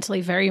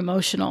fundamentally very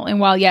emotional. And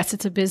while, yes,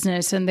 it's a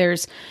business and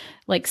there's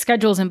like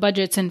schedules and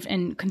budgets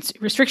and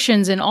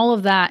restrictions and all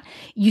of that,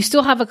 you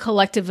still have a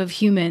collective of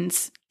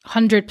humans,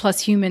 100+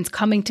 humans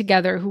coming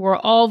together who are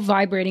all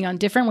vibrating on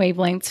different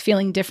wavelengths,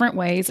 feeling different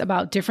ways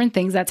about different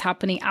things that's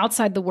happening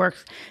outside the work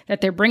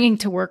that they're bringing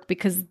to work,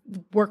 because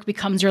work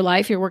becomes your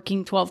life. You're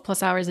working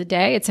 12+ hours a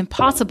day. It's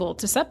impossible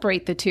to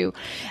separate the two.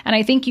 And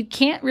I think you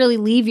can't really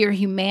leave your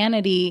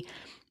humanity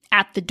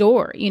at the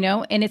door,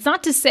 and it's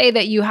not to say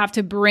that you have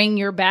to bring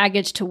your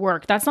baggage to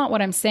work. That's not what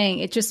I'm saying.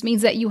 It just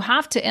means that you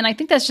have to, and I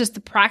think that's just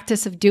the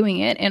practice of doing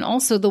it. And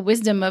also the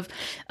wisdom of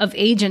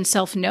age and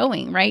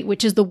self-knowing, right?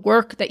 Which is the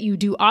work that you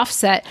do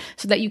offset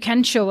so that you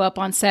can show up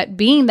on set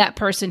being that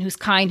person who's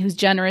kind, who's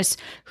generous,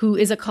 who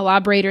is a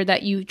collaborator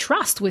that you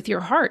trust with your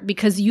heart,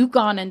 because you've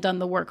gone and done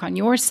the work on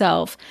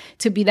yourself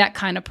to be that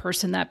kind of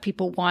person that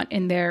people want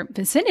in their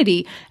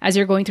vicinity as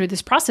you're going through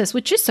this process,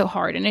 which is so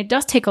hard. And it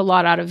does take a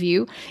lot out of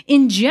you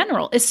in general,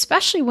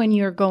 especially when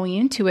you're going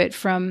into it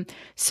from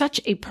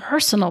such a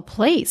personal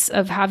place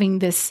of having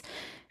this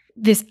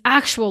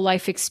actual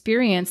life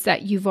experience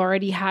that you've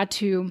already had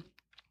to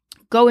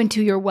go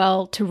into your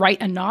well to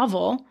write a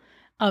novel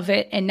of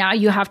it. And now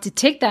you have to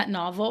take that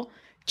novel,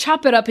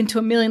 chop it up into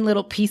a million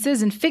little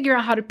pieces and figure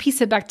out how to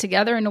piece it back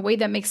together in a way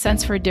that makes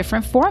sense for a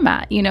different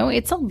format.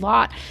 It's a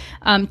lot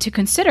to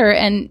consider.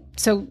 And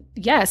so,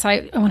 yes,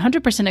 I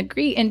 100%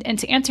 agree. And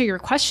to answer your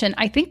question,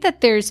 I think that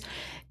there's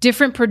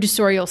different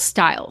producerial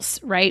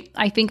styles, right?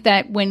 I think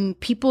that when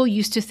people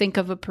used to think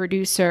of a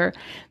producer,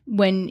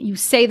 when you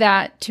say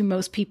that to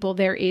most people,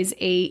 there is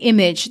a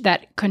image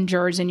that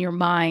conjures in your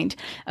mind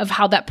of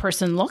how that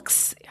person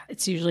looks.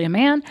 It's usually a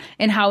man,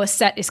 and how a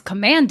set is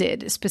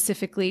commanded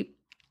specifically.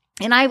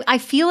 And I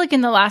feel like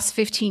in the last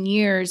 15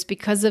 years,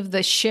 because of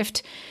the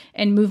shift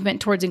and movement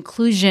towards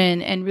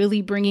inclusion and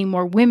really bringing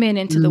more women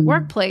into the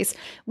workplace,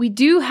 we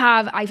do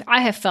have,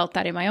 I have felt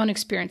that in my own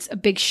experience, a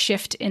big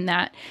shift in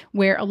that,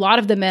 where a lot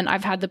of the men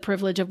I've had the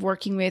privilege of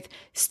working with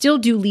still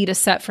do lead a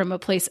set from a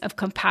place of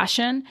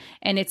compassion.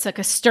 And it's like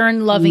a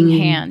stern, loving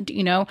hand,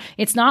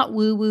 it's not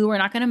woo-woo. We're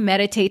not going to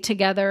meditate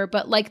together,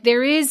 but like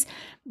there is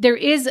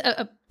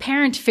a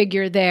parent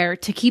figure there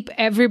to keep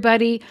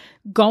everybody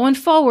going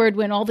forward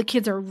when all the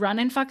kids are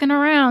running fucking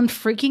around,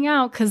 freaking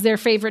out because their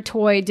favorite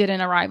toy didn't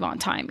arrive on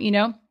time,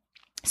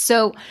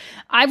 So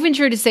I've been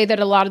sure to say that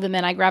a lot of the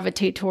men I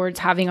gravitate towards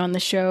having on the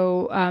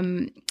show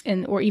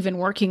or even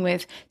working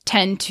with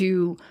tend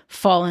to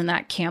fall in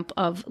that camp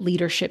of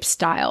leadership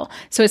style.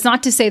 So it's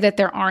not to say that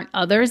there aren't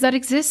others that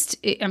exist.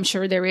 I'm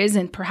sure there is,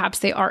 and perhaps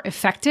they are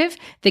effective.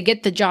 They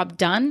get the job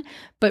done.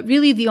 But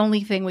really the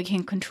only thing we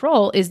can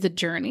control is the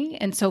journey.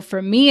 And so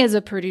for me as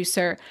a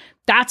producer,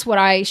 that's what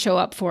I show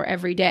up for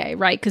every day,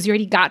 right? Because you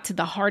already got to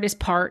the hardest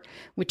part,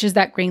 which is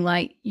that green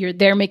light. You're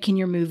there making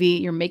your movie,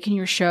 you're making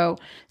your show.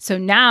 So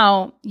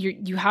now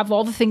you have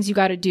all the things you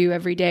got to do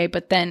every day,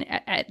 but then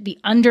at the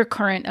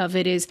undercurrent of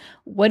it is,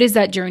 what is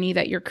that journey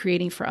that you're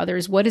creating for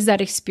others? What is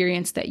that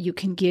experience that you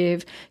can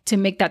give to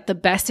make that the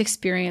best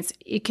experience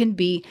it can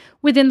be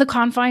within the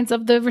confines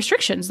of the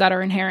restrictions that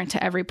are inherent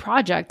to every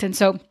project? And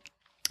so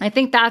I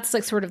think that's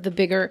like sort of the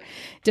bigger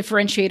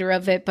differentiator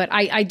of it. But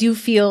I do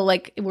feel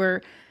like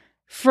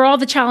for all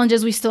the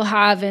challenges we still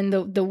have and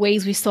the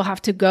ways we still have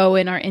to go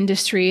in our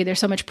industry, there's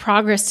so much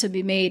progress to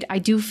be made. I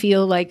do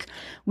feel like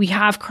we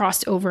have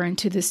crossed over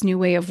into this new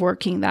way of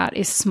working that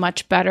is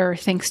much better,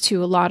 thanks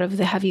to a lot of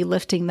the heavy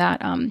lifting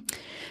that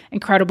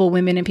incredible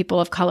women and people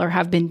of color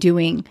have been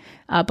doing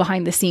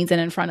behind the scenes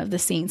and in front of the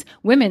scenes.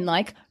 Women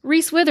like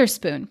Reese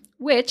Witherspoon,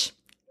 which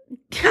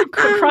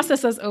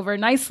crosses us over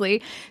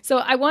nicely. So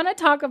I want to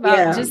talk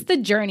about just the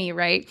journey,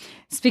 right?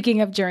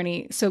 Speaking of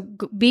journey. So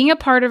being a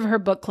part of her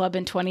book club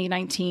in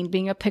 2019,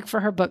 being a pick for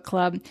her book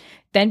club,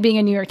 then being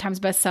a New York Times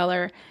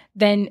bestseller,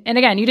 and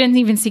again, you didn't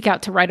even seek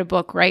out to write a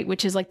book, right?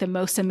 Which is like the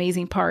most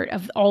amazing part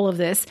of all of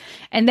this.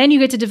 And then you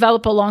get to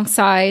develop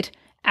alongside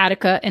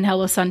Attica and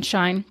Hello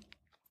Sunshine,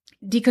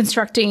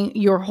 deconstructing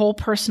your whole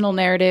personal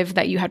narrative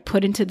that you had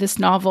put into this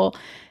novel,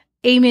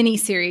 a mini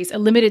series, a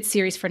limited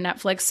series for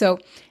Netflix. So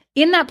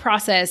in that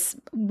process,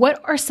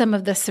 what are some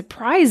of the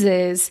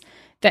surprises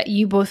that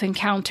you both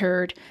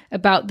encountered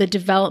about the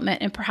development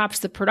and perhaps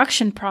the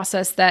production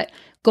process that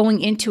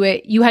going into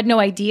it, you had no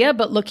idea,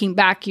 but looking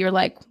back, you're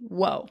like,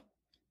 whoa.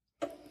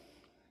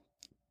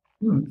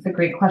 It's a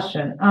great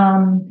question.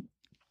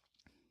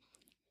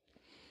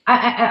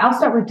 I'll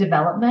start with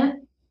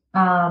development.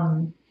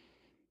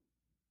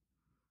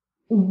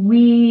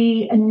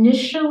 We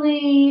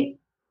initially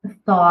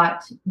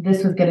thought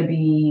this was going to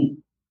be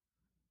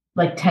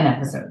like 10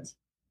 episodes.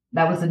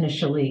 That was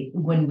initially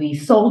when we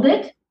sold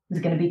it. It was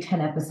going to be 10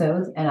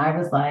 episodes. And I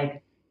was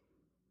like,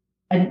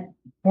 and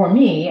for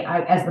me,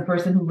 as the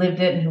person who lived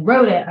it and who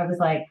wrote it, I was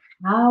like,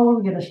 how are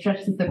we going to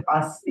stretch this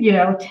across,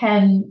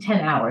 10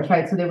 hours,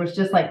 right? So there was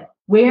just like,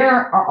 where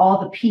are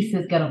all the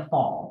pieces going to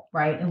fall,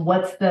 right? And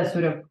what's the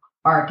sort of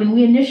arc? And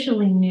we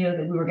initially knew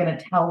that we were going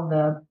to tell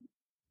the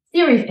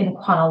series in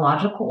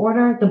chronological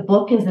order. The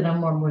book is in a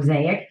more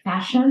mosaic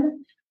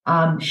fashion,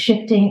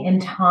 shifting in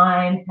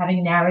time,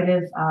 having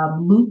narrative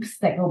loops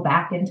that go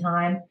back in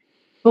time.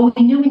 But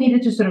we knew we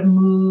needed to sort of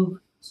move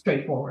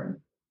straight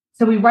forward.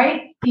 So we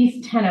write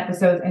these 10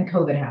 episodes and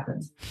COVID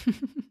happens.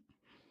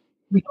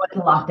 We go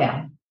into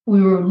lockdown.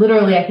 We were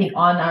literally, I think,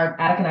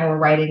 Attica and I were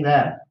writing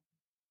the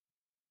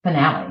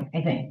finale,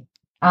 I think.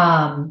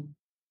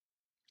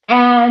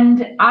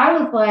 And I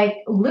was like,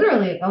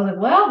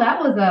 well,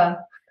 that was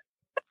a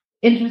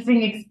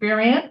interesting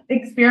experiment,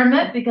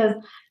 because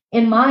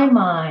in my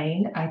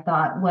mind, I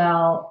thought,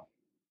 well,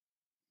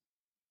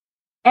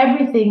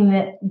 everything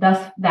that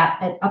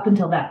up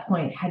until that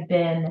point had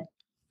been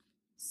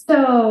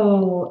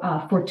so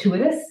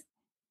fortuitous,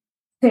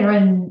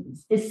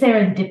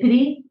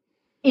 serendipity.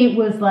 It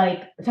was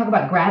like, talk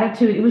about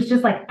gratitude. It was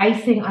just like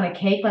icing on a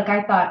cake. Like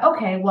I thought,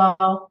 okay,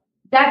 well,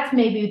 that's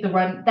maybe the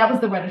run. That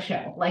was the run of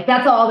show. Like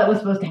that's all that was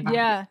supposed to happen.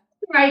 Yeah.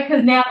 Right.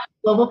 Because now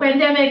global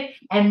pandemic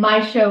and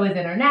my show is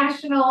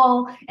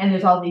international and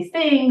there's all these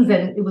things.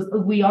 And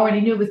we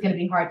already knew it was going to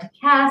be hard to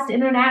cast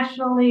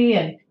internationally.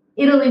 And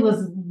Italy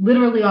was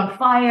literally on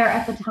fire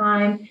at the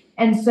time.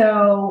 And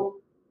so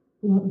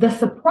the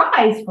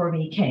surprise for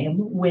me came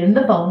when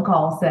the phone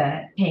call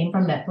came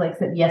from Netflix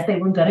that yes, they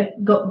were going to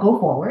go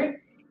forward.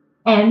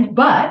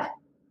 But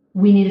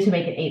we needed to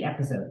make it 8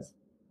 episodes.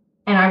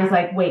 And I was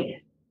like,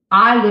 wait,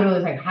 I literally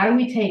was like, how do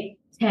we take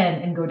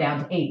 10 and go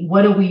down to 8?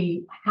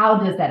 How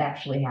does that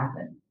actually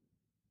happen?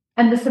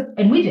 And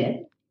we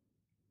did.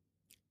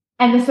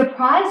 And the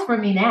surprise for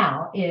me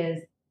now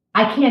is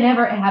I can't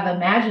ever have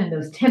imagined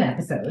those 10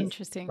 episodes.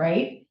 Interesting.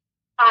 Right?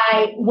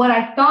 What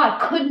I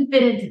thought couldn't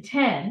fit into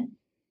 10,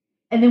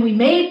 and then we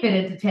made fit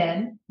into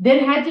 10,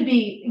 then had to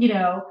be,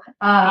 condensed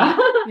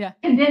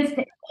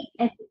to 8,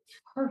 and it's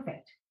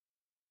perfect.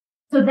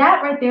 So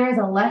that right there is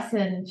a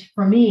lesson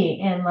for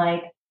me in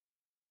like,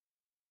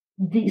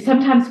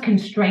 sometimes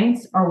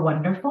constraints are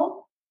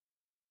wonderful.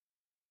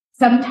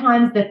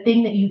 Sometimes the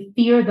thing that you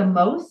fear the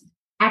most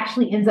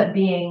actually ends up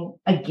being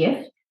a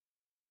gift.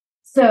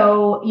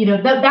 So,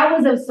 that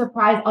was a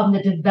surprise on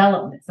the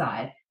development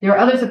side. There are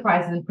other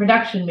surprises in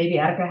production. Maybe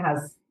Attica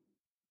has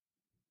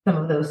some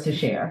of those to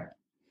share.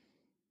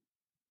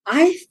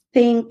 I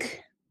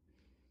think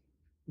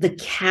the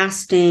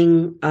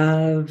casting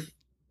of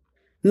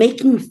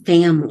making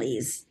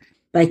families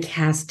by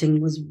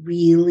casting was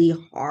really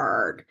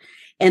hard.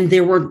 And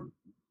there were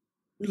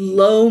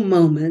low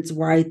moments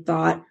where I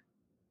thought,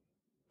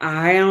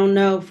 I don't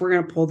know if we're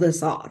going to pull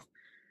this off.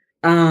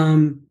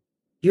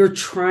 You're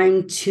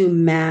trying to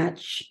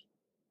match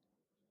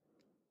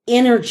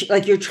energy,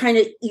 like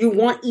you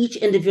want each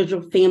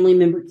individual family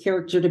member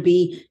character to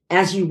be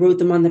as you wrote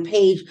them on the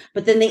page,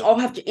 but then they all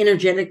have to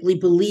energetically,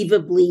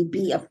 believably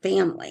be a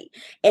family.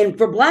 And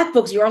for Black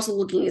folks, you're also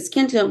looking at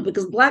skin tone,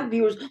 because Black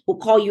viewers will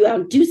call you out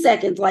in 2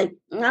 seconds, like,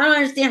 I don't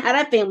understand how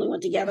that family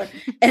went together.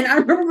 And I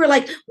remember we were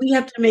like, we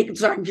have to make the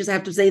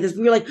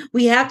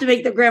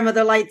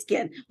grandmother light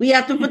skin. We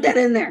have to put that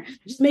in there.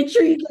 Just make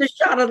sure you get a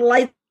shot of the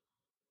light.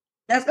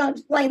 That's going to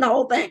explain the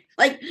whole thing.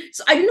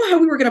 So I didn't know how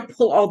we were going to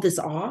pull all this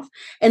off.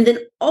 And then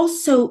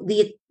also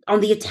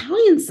on the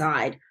Italian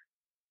side,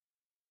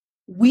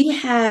 we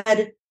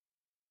had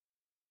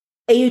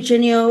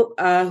Eugenio,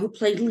 who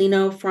played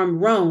Lino from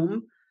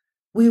Rome.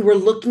 We were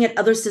looking at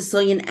other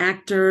Sicilian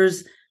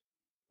actors.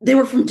 They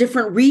were from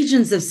different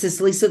regions of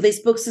Sicily, so they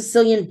spoke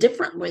Sicilian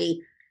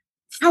differently.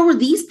 How are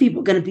these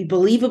people going to be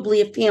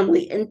believably a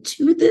family? And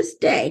to this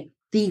day,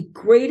 the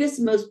greatest,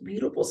 most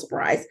beautiful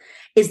surprise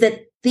is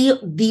that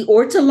the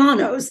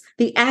Ortolanos,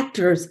 the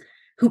actors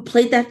who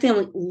played that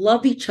family,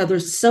 love each other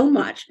so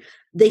much.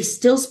 They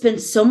still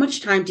spend so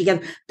much time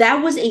together.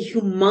 That was a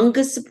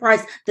humongous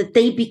surprise that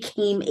they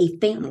became a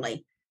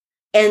family.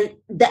 And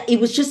that it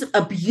was just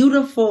a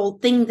beautiful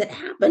thing that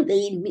happened.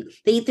 They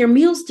ate their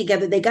meals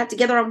together. They got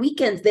together on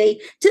weekends. They,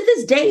 to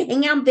this day,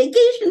 hang out on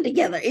vacation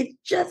together. It's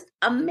just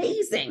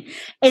amazing.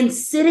 And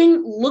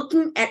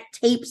looking at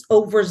tapes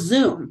over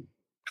Zoom,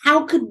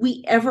 how could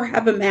we ever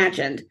have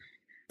imagined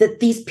that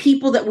these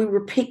people that we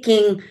were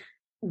picking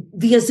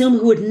via Zoom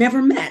who had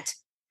never met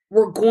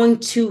were going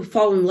to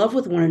fall in love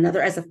with one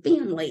another as a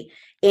family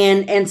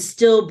and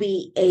still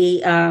be a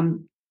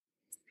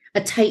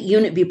tight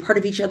unit, be a part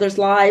of each other's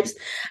lives?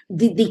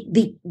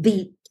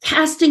 The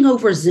casting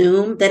over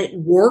Zoom, that it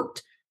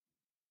worked,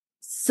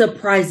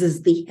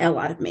 surprises the hell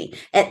out of me.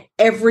 At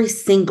every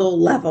single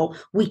level,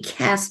 we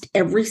cast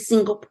every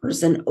single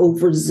person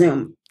over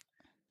Zoom,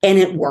 and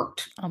it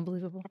worked.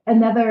 Unbelievable.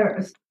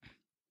 Another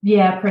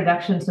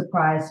production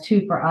surprise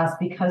too for us,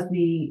 because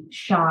we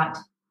shot,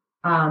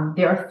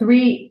 there are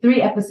three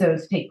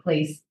episodes take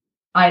place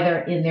either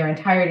in their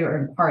entirety or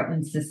in part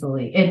in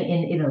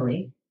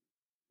Italy.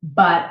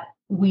 But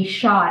we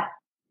shot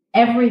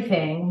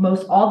everything,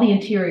 all the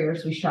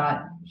interiors we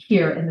shot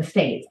here in the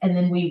States. And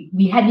then we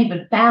hadn't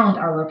even found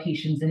our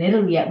locations in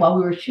Italy yet while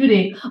we were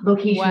shooting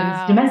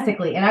locations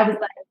domestically. And I was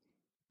like,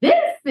 this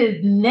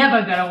is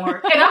never going to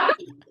work. And I was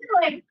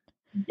like,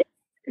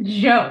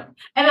 joke.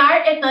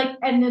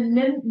 And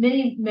then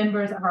many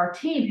members of our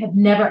team had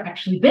never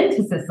actually been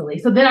to Sicily.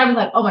 So then I was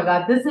like, oh my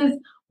God,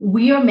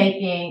 we are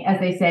making, as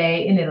they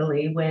say in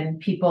Italy, when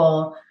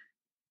people,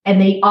 and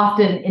they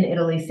often in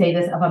Italy say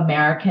this of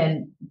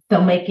American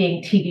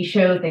filmmaking TV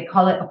shows, they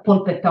call it a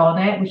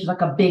polpettone, which is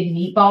like a big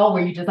meatball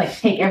where you just like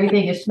take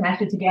everything and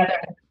smash it together,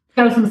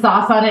 throw some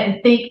sauce on it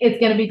and think it's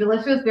going to be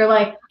delicious. They're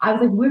like, I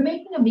was like, we're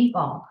making a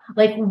meatball.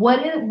 Like,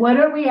 what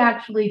are we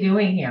actually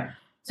doing here?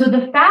 So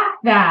the fact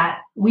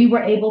that we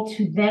were able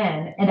to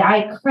then, and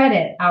I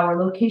credit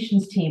our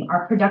locations team,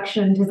 our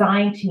production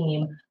design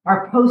team,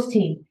 our post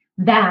team,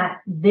 that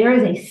there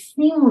is a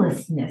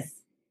seamlessness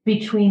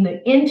between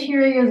the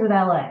interiors of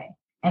LA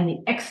and the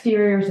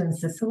exteriors in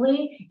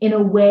Sicily in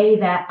a way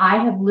that I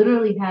have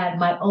literally had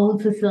my own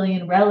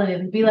Sicilian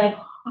relatives be like,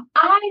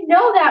 I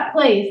know that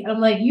place. And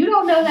I'm like, you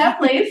don't know that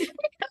place.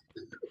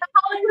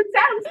 Hollywood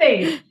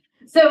soundstage.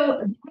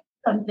 So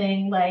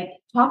something like,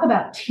 talk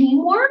about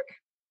teamwork,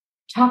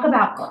 talk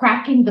about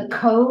cracking the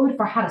code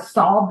for how to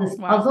solve this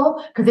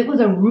puzzle, because it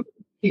was a Rubik's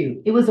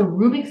Cube. It was a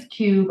Rubik's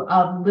Cube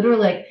of literally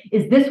like,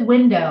 is this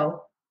window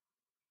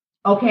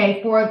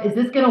okay is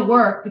this going to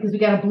work? Because we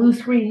got a blue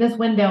screen this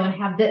window and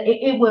have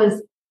it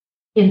was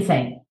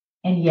insane.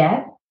 And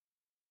yet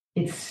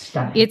it's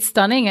stunning. It's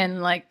stunning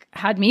and like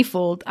had me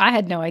fooled. I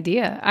had no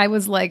idea. I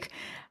was like,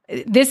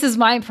 this is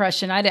my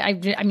impression.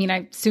 I mean,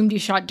 I assumed you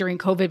shot during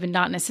COVID, but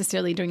not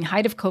necessarily during the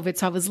height of COVID.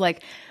 So I was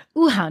like,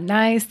 ooh, how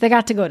nice. They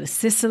got to go to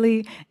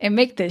Sicily and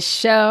make this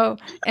show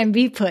and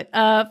be put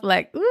up.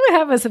 Like, ooh,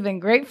 that must have been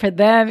great for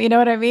them. You know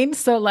what I mean?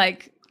 So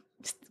like,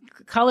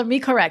 color me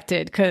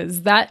corrected,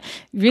 because that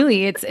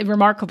really, it's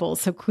remarkable.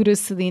 So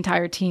kudos to the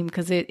entire team,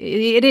 because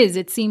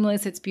it's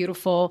seamless. It's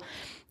beautiful.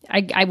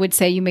 I would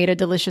say you made a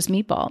delicious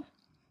meatball.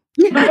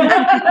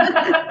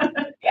 Yeah,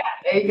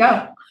 there you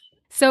go.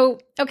 So,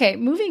 okay,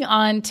 moving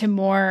on to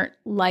more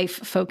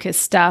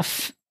life-focused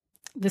stuff.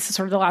 This is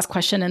sort of the last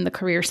question in the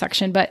career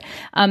section, but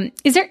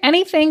is there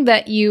anything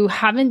that you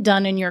haven't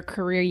done in your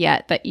career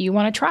yet that you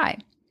want to try?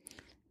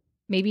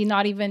 Maybe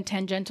not even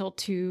tangential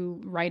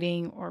to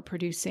writing or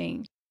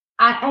producing.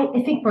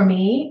 I think for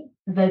me,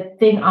 the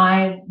thing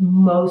I'm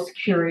most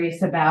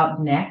curious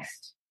about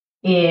next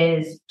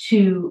is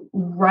to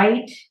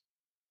write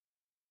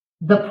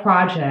the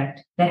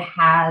project that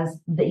has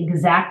the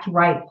exact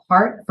right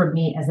part for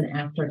me as an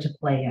actor to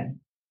play in.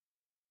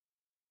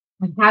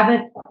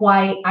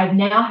 I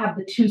now have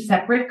the two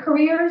separate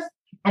careers,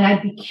 and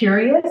I'd be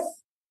curious.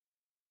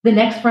 The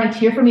next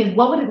frontier for me is,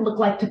 what would it look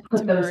like to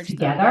put those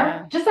together?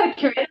 Yeah. Just out of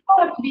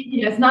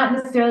curiosity, it's not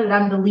necessarily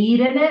that I'm the lead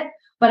in it,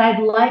 but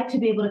I'd like to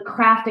be able to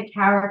craft a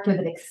character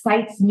that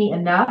excites me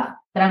enough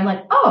that I'm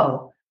like,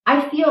 oh,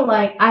 I feel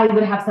like I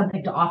would have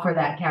something to offer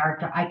that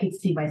character. I could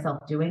see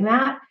myself doing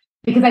that,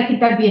 because I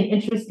think that'd be an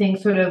interesting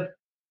sort of,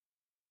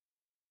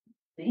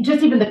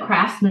 just even the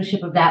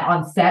craftsmanship of that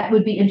on set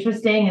would be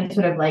interesting, and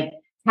sort of like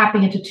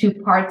tapping into two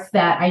parts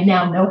that I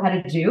now know how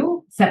to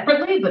do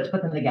separately, but to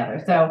put them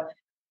together. So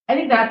I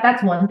think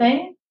that's one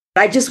thing.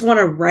 I just want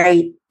to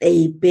write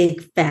a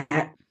big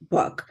fat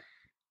book.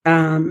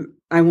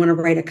 I want to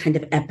write a kind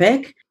of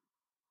epic,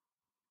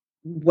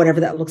 whatever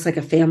that looks like,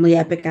 a family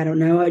epic. I don't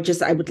know.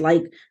 I would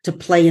like to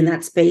play in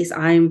that space.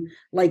 I'm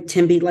like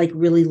Tembi, like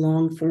really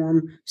long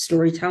form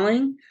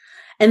storytelling.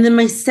 And then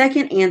my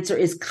second answer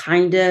is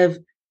kind of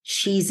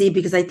cheesy,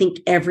 because I think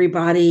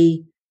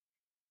everybody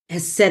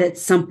has said at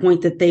some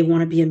point that they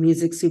want to be a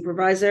music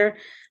supervisor,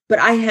 but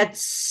I had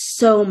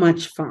so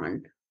much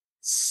fun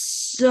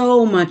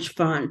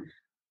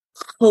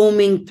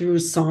combing through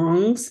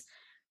songs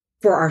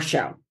for our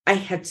show. I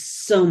had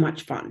so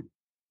much fun.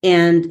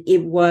 And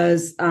it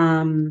was a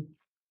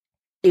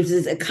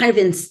kind of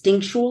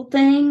instinctual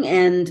thing,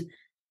 and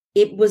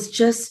it was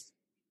just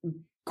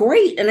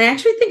great. And I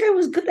actually think I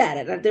was good at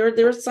it.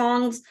 There were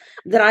songs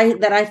that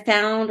I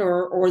found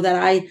or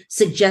that I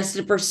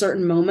suggested for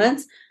certain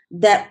moments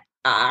that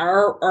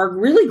are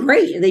really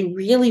great. They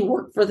really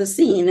work for the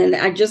scene. And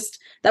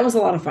that was a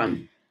lot of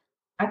fun.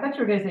 I thought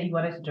you were going to say you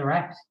wanted to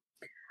direct.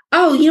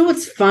 Oh, you know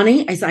what's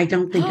funny is I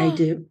don't think I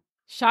do.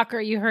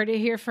 Shocker, you heard it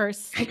here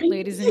first,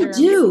 ladies and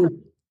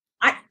gentlemen.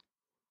 I do.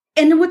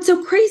 And what's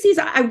so crazy is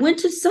I went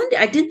to Sunday.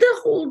 I did the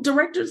whole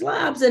director's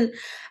labs, and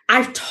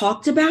I've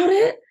talked about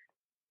it.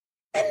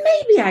 And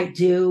maybe I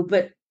do,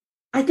 but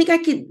I think I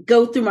could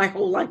go through my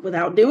whole life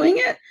without doing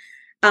it.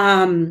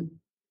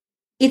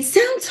 It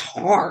sounds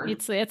hard.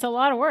 It's a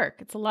lot of work.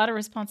 It's a lot of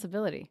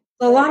responsibility.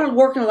 A lot of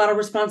work and a lot of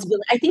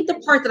responsibility. I think the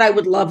part that I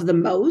would love the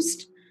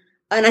most,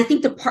 and I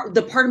think the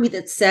part of me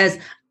that says,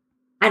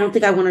 I don't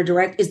think I want to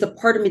direct, is the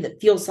part of me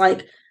that feels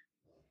like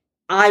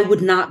I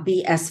would not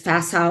be as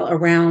facile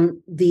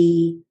around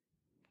the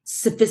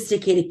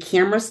sophisticated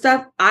camera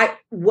stuff.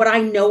 What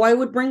I know I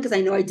would bring, because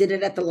I know I did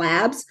it at the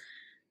labs,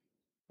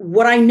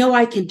 what I know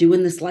I can do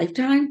in this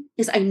lifetime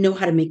is I know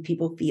how to make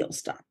people feel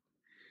stuff.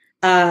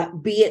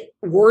 be it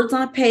words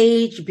on a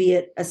page, be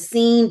it a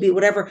scene, be it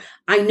whatever.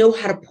 I know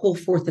how to pull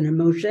forth an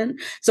emotion.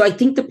 So I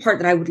think the part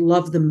that I would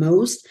love the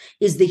most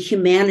is the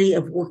humanity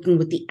of working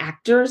with the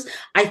actors.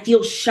 I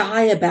feel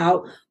shy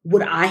about,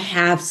 would I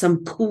have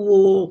some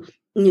cool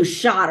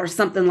shot or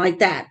something like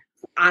that?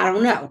 I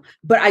don't know.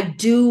 But I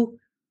do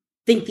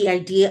think the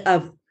idea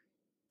of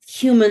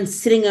humans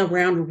sitting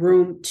around a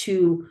room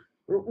to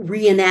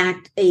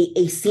reenact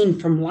a scene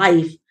from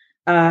life.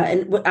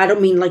 And I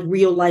don't mean like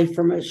real life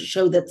from a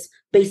show that's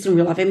based in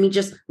real life. I mean,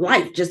 just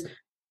life, just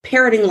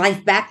parroting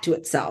life back to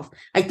itself.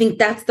 I think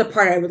that's the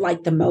part I would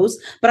like the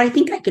most, but I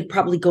think I could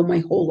probably go my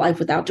whole life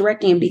without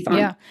directing and be fine.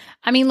 Yeah.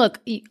 I mean, look,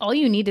 all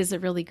you need is a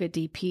really good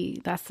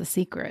DP. That's the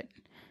secret.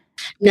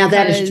 Now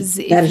that is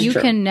true. If you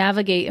can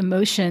navigate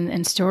emotion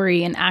and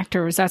story and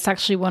actors, that's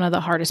actually one of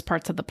the hardest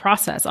parts of the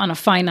process on a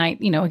finite,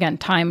 again,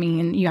 timing,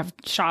 and you have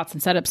shots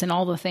and setups and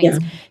all the things.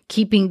 Yeah.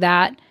 Keeping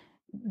that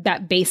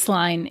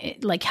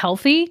baseline like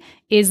healthy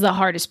is the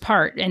hardest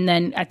part. And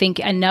then I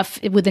think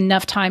with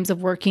enough times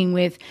of working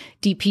with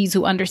DPs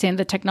who understand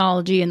the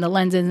technology and the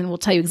lenses and will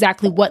tell you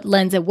exactly what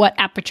lens and what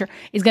aperture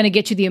is going to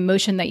get you the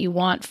emotion that you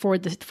want for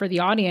the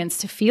audience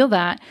to feel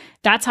that.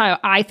 That's how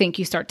I think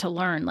you start to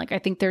learn. Like, I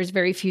think there's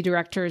very few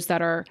directors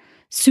that are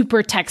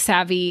super tech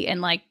savvy and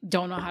like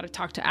don't know how to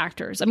talk to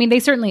actors. I mean, they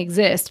certainly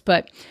exist,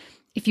 but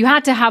if you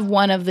had to have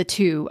one of the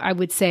two, I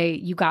would say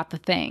you got the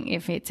thing,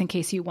 if it's in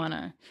case you want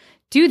to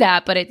do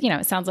that. But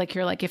it sounds like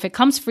you're like, if it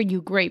comes for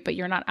you, great, but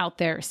you're not out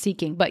there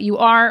seeking, but you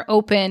are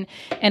open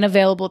and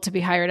available to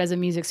be hired as a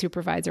music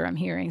supervisor, I'm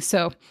hearing.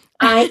 So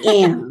I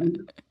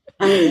am.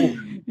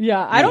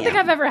 Yeah. I don't think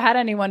I've ever had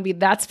anyone be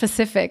that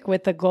specific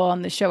with the goal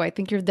on the show. I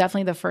think you're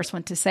definitely the first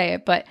one to say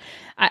it, but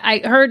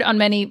I heard on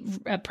many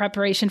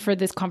preparation for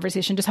this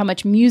conversation, just how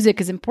much music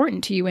is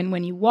important to you and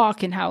when you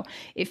walk and how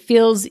it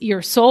fills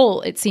your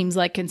soul, it seems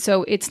like. And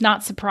so it's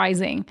not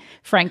surprising,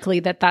 frankly,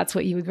 that that's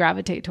what you would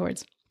gravitate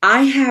towards.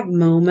 I have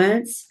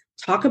moments,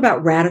 talk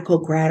about radical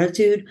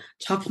gratitude,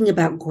 talking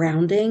about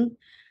grounding.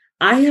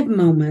 I have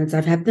moments,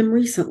 I've had them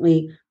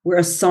recently, where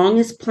a song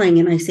is playing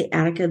and I say,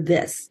 Attica,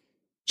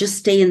 just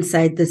stay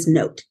inside this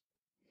note.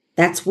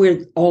 That's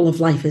where all of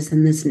life is,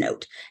 in this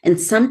note. And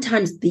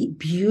sometimes the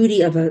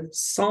beauty of a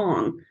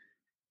song,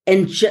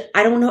 and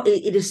I don't know,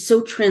 it is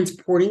so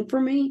transporting for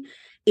me.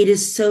 It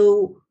is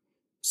so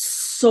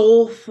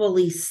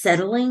soulfully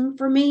settling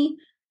for me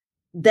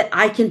that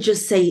I can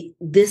just say,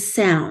 this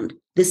sound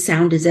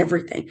is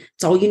everything.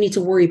 It's all you need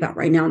to worry about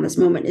right now in this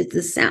moment is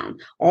this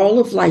sound. All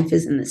of life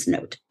is in this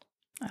note.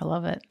 I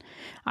love it.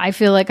 I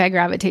feel like I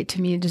gravitate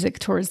to music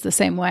towards the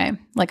same way.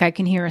 Like I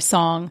can hear a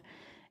song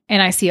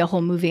and I see a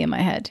whole movie in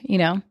my head,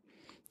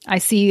 I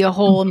see a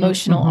whole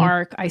emotional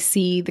arc. I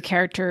see the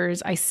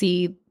characters. I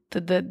see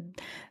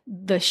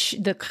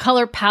the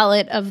color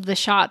palette of the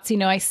shots.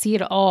 I see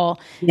it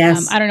all.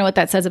 Yes. I don't know what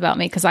that says about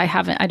me because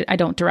I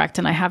don't direct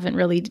and I haven't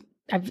really,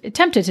 I've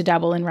attempted to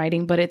dabble in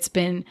writing, but it's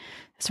been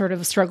sort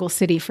of a struggle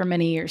city for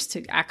many years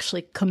to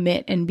actually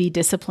commit and be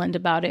disciplined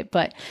about it.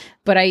 But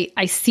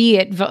I see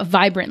it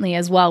vibrantly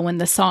as well when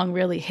the song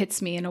really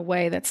hits me in a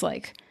way that's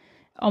like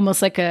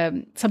almost like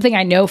something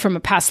I know from a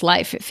past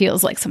life. It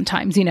feels like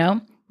sometimes,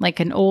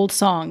 like an old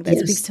song that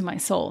speaks to my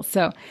soul.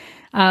 So,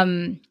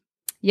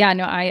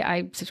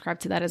 I subscribe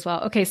to that as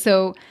well. Okay.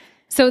 So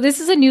this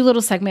is a new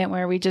little segment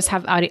where we just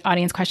have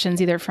audience questions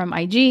either from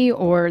IG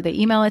or they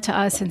email it to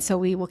us. And so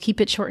we will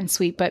keep it short and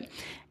sweet,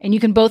 and you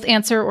can both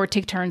answer or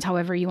take turns,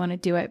 however you want to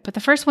do it. But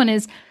the first one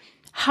is,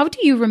 how do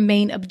you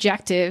remain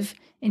objective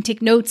and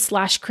take notes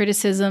 /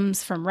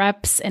 criticisms from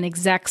reps and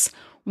execs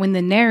when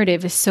the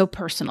narrative is so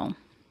personal?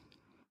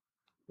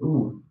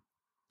 Well,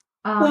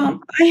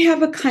 I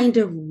have a kind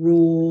of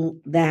rule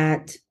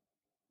that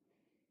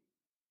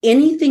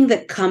anything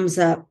that comes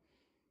up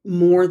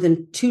more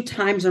than 2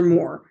 times or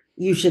more,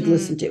 you should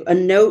listen to. A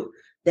note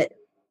that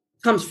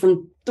comes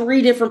from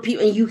 3 different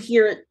people and you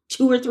hear it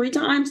 2 or 3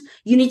 times,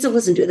 you need to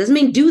listen to it. Doesn't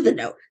mean do the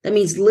note. That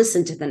means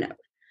listen to the note.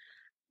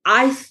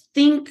 I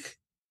think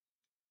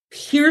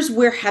here's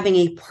where having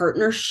a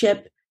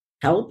partnership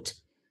helped,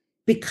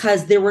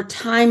 because there were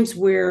times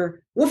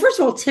where, well, first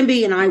of all,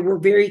 Tembi and I were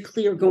very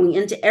clear going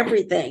into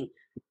everything.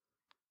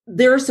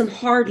 There are some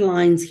hard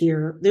lines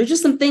here. There's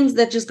just some things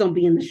that just going to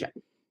be in the show.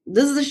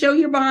 This is the show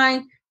you're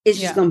buying. It's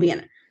just going to be in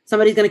it.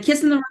 Somebody's going to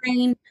kiss in the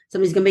rain.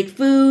 Somebody's going to make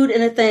food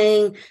in a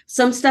thing.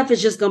 Some stuff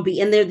is just going to be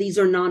in there. These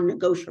are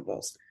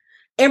non-negotiables.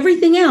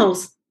 Everything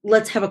else,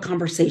 let's have a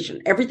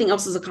conversation. Everything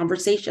else is a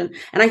conversation.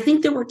 And I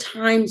think there were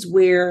times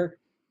where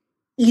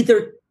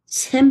either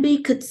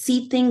Tembi could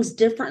see things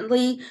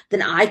differently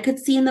than I could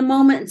see in the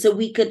moment. And so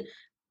we could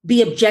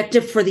be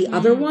objective for the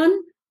other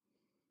one.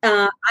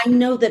 I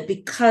know that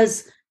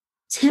because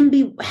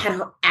Tembi had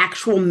her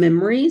actual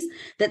memories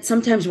that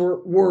sometimes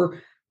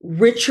were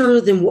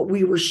richer than what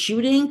we were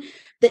shooting,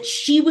 that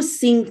she was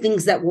seeing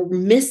things that were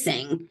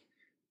missing.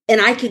 And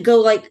I could go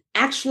like,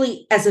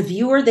 actually, as a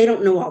viewer, they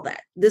don't know all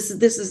that. This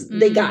is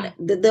they got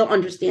it. They'll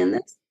understand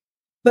this.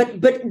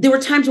 But there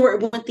were times where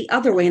it went the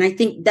other way. And I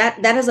think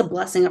that is a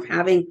blessing of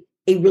having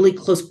a really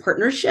close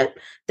partnership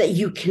that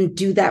you can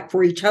do that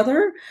for each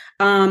other.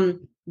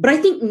 But I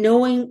think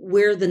knowing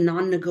where the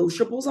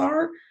non-negotiables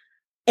are,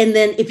 and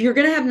then if you're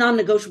going to have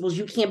non-negotiables,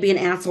 you can't be an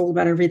asshole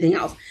about everything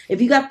else.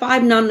 If you got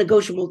 5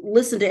 non-negotiables,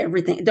 listen to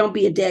everything. Don't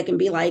be a dick and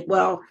be like,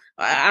 well,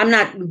 I'm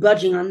not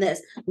budging on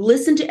this.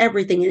 Listen to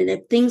everything. And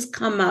if things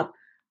come up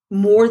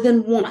more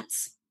than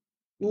once,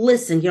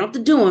 listen. You don't have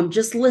to do them,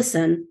 just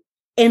listen.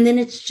 And then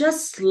it's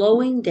just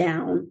slowing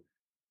down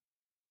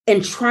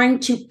and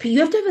you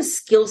have to have a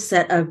skill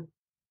set of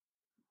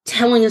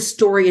telling a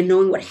story and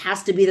knowing what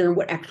has to be there and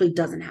what actually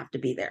doesn't have to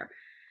be there.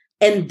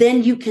 And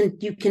then you can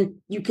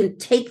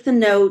take the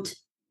note,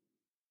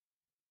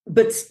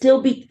 but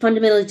still be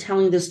fundamentally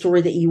telling the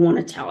story that you want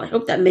to tell. I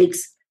hope that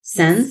makes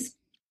sense.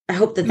 I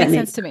hope that makes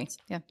sense to me.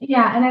 Yeah.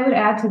 Yeah. And I would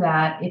add to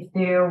that, if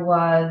there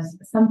was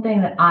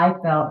something that I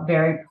felt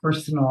very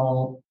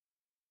personal,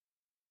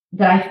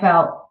 that I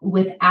felt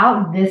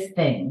without this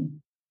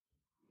thing,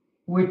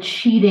 we're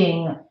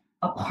cheating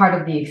a part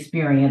of the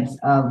experience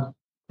of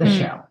the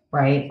show,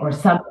 right? Or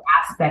some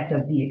aspect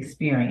of the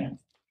experience.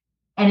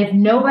 And if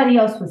nobody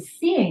else was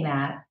seeing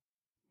that,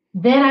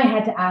 then I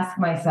had to ask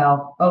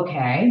myself,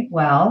 okay,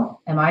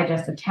 well, am I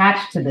just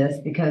attached to this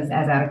because,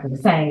 as Attica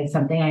was saying, it's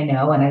something I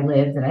know and I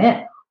lived and I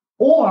did?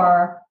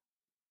 Or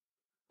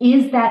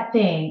is that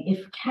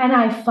thing, can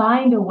I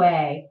find a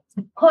way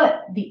to put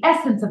the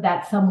essence of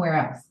that somewhere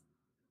else,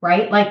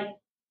 right? Like,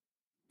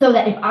 so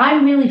that if I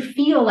really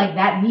feel like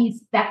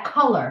that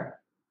color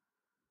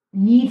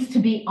needs to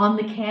be on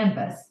the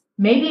canvas,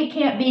 maybe it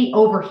can't be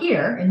over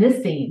here in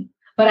this scene,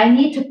 but I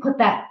need to put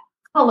that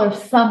color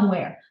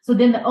somewhere. So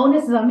then the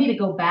onus is on me to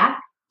go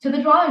back to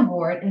the drawing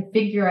board and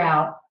figure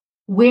out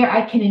where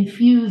I can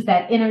infuse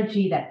that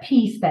energy, that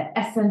peace, that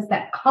essence,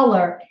 that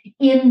color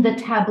in the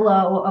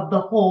tableau of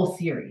the whole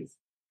series.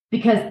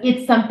 Because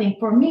it's something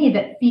for me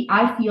that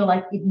I feel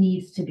like it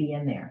needs to be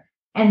in there.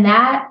 And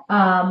that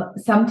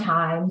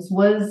sometimes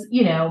was,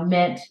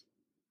 meant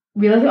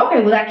realizing,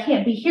 okay, well, that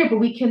can't be here, but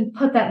we can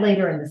put that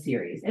later in the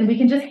series and we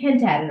can just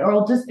hint at it, or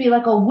it'll just be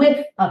like a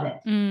whiff of it,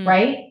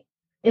 right?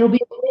 It'll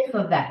be a whiff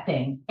of that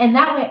thing. And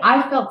that way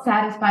I felt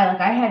satisfied, like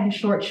I hadn't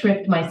short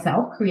shrift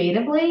myself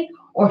creatively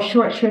or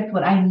short shrift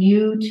what I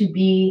knew to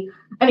be.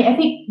 I mean, I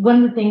think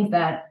one of the things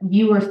that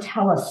viewers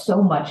tell us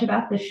so much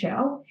about the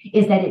show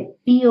is that it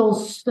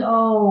feels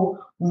so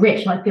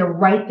rich, like they're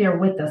right there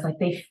with us. Like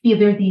they feel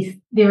there's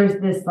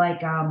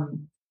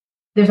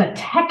a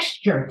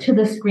texture to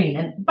the screen.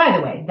 And by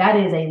the way, that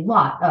is a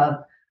lot of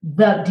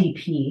the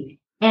DP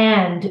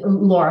and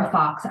Laura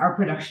Fox, our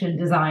production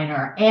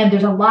designer. And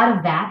there's a lot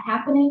of that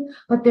happening,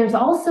 but there's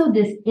also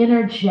this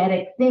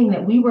energetic thing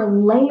that we were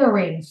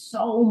layering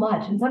so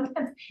much. And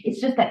sometimes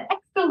it's just that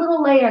extra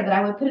little layer that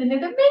I would put in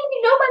there that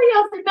maybe nobody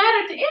else would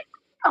matter to anyone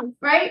else,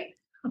 right?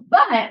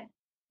 But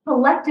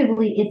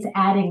collectively, it's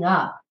adding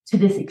up to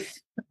this,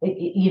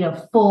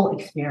 full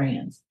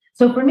experience.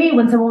 So for me,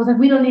 when someone was like,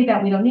 we don't need that,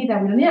 I'd be like, they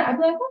don't need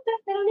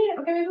it.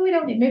 Okay, maybe we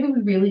don't need it. Maybe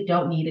we really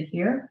don't need it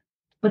here.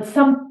 But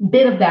some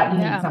bit of that we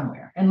need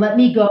somewhere. And let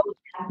me go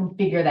back and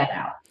figure that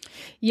out.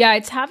 Yeah,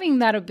 it's having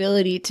that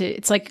ability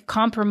it's like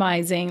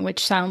compromising,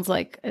 which sounds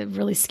like a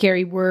really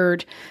scary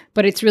word,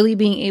 but it's really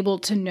being able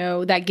to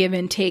know that give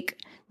and take,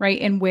 right?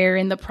 And where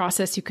in the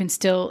process you can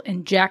still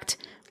inject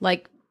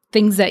like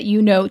things that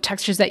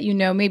textures that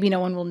maybe no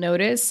one will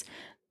notice,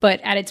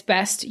 but at its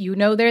best,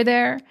 they're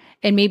there.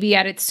 And maybe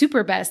at its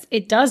super best,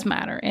 it does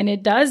matter. And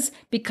it does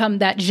become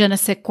that je ne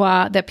sais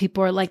quoi that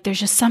people are like,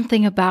 there's just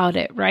something about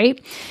it, right?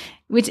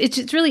 Which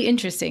it's really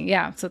interesting.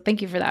 Yeah. So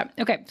thank you for that.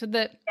 Okay. So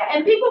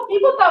and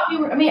people thought we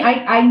were,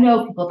 I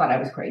know people thought I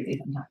was crazy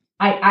sometimes.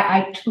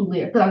 I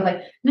truly, because I was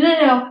like,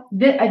 no,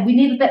 we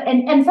needed that.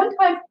 And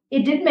sometimes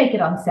it did make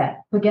it on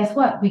set, but guess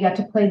what? We got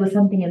to play with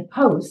something in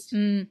post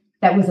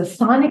that was a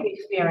sonic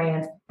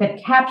experience that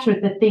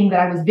captured the thing that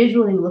I was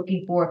visually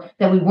looking for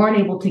that we weren't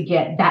able to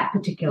get that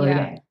particular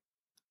day.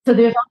 So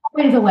there's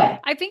always a way.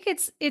 I think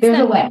it's that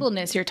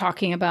nimbleness you're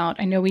talking about.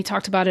 I know we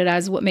talked about it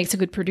as what makes a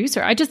good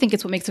producer. I just think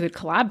it's what makes a good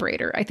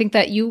collaborator. I think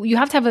that you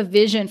have to have a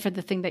vision for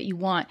the thing that you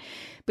want,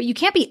 but you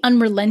can't be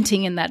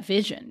unrelenting in that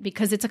vision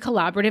because it's a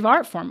collaborative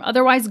art form.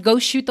 Otherwise, go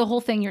shoot the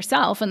whole thing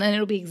yourself and then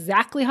it'll be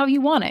exactly how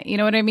you want it. You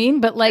know what I mean?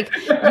 But like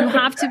you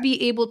have to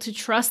be able to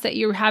trust that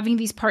you're having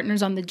these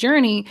partners on the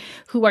journey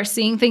who are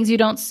seeing things you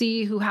don't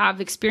see, who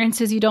have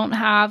experiences you don't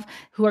have,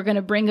 who are going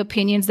to bring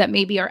opinions that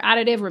maybe are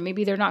additive or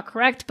maybe they're not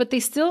correct, but they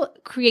still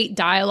create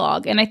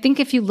dialogue. And I think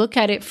if you look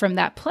at it from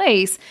that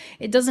place,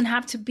 it doesn't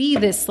have to be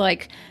this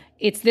like,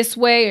 it's this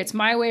way, it's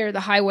my way or the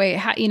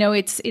highway.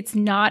 It's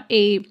not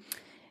a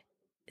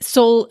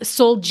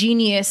soul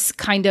genius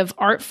kind of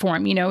art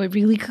form. It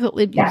really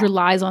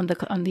relies on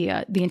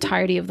the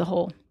entirety of the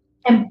whole.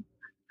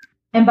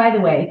 And by the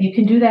way, if you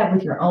can do that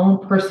with your own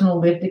personal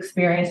lived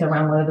experience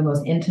around one of the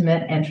most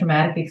intimate and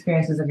traumatic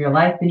experiences of your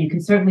life, then you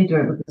can certainly do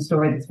it with the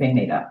story that's being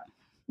made up.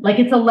 Like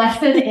it's a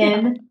lesson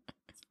in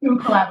true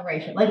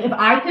collaboration. Like if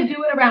I could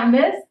do it around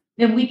this,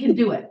 then we can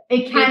do it.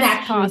 It can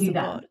actually be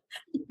done.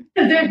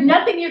 There's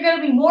nothing you're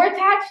going to be more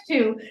attached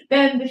to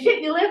than the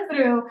shit you lived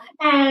through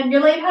and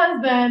your late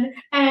husband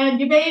and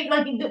your baby.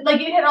 Like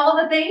you hit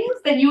all the things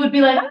that you would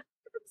be like, oh,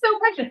 it's so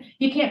precious.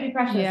 You can't be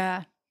precious.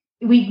 Yeah.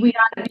 We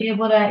got to be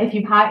able to, if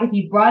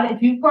you've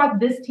brought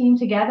this team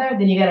together,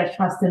 then you got to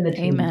trust in the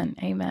team.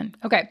 Amen.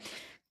 Okay.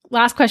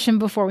 Last question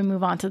before we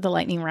move on to the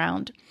lightning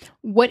round.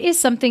 What is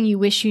something you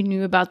wish you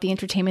knew about the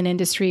entertainment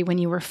industry when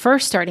you were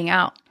first starting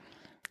out?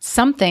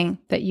 Something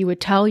that you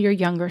would tell your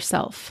younger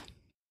self.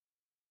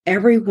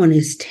 Everyone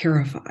is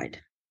terrified.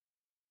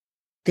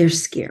 They're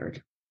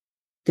scared.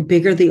 The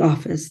bigger the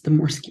office, the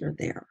more scared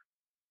they are.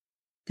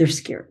 They're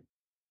scared.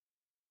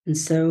 And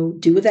so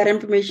do with that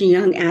information,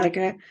 young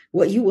Attica,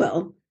 what you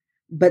will,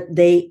 but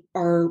they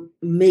are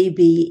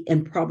maybe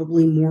and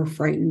probably more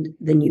frightened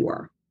than you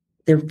are.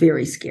 They're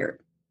very scared.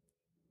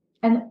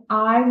 And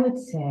I would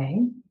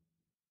say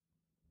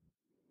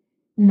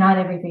not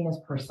everything is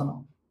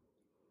personal.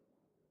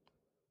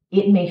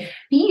 It may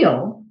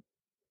feel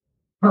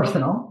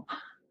personal,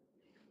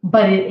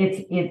 but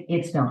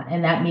it's not.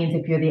 And that means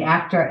if you're the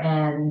actor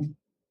and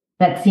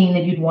that scene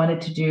that you'd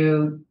wanted to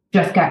do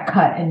just got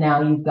cut and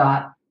now you've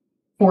got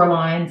 4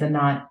 lines and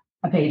not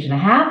a page and a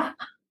half.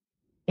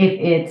 If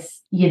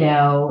it's,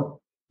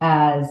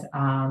 as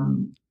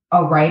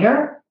a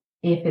writer,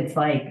 if it's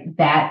like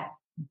that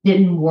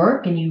didn't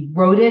work and you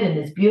wrote it and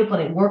it's beautiful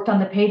and it worked on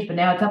the page, but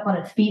now it's up on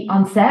its feet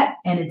on set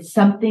and it's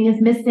something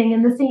is missing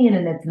in the scene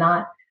and it's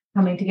not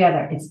coming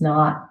together. It's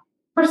not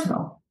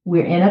personal.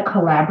 We're in a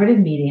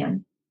collaborative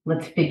medium.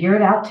 Let's figure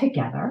it out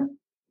together.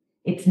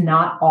 It's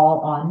not all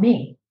on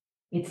me.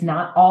 It's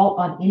not all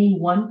on any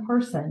one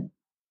person,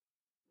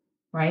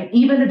 right?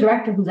 Even the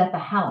director who's at the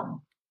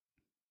helm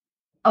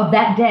of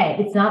that day,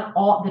 it's not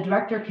all, the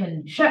director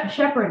can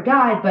shepherd,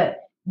 guide, but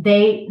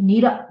they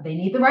need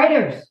the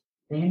writers.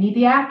 They need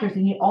the actors.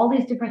 They need all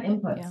these different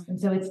inputs. Yeah. And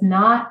so it's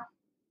not,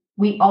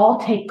 we all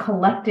take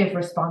collective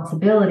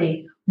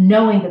responsibility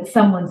knowing that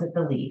someone's at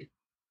the lead.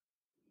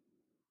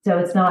 So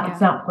it's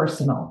not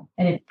personal.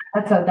 And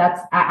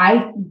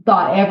I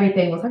thought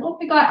everything was like, oh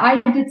my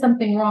God, I did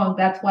something wrong.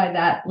 That's why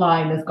that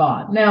line is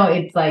gone. No,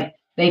 it's like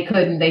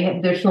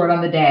they're short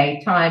on the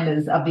day. Time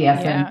is of the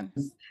essence.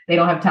 Yeah. They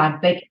don't have time.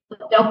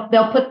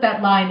 They'll put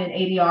that line in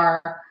ADR,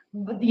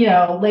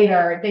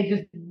 later. They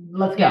just,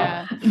 let's go.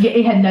 Yeah.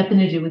 It had nothing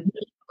to do with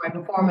me, my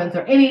performance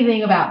or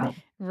anything about me.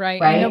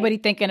 Right. Nobody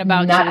thinking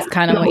about you is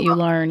kind of what you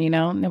learn,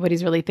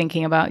 Nobody's really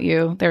thinking about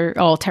you. They're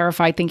all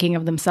terrified thinking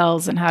of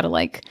themselves and how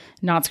to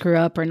not screw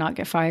up or not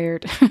get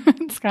fired.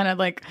 It's kind of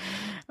like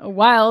a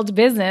wild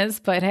business,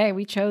 but hey,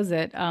 we chose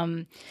it.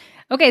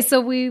 Okay,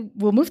 so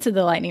we'll move to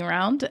the lightning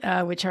round,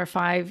 which are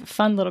 5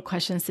 fun little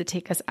questions to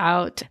take us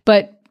out.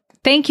 But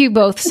thank you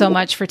both so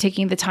much for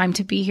taking the time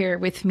to be here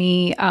with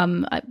me.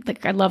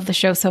 I love the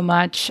show so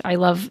much. I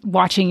love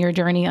watching your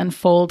journey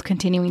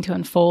continuing to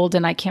unfold,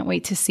 and I can't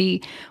wait to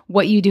see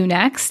what you do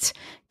next.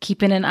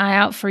 Keeping an eye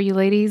out for you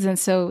ladies. And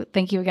so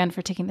thank you again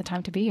for taking the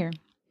time to be here.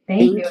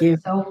 Thank you.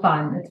 It's so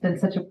fun. It's been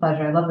such a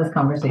pleasure. I love this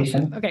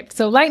conversation. Awesome. Okay,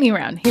 so lightning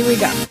round. Here we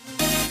go.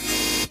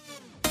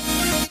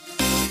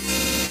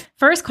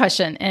 First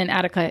question, and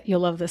Attica,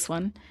 you'll love this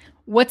one.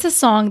 What's a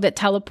song that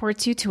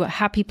teleports you to a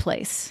happy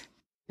place?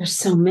 There's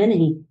so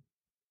many.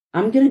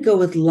 I'm going to go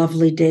with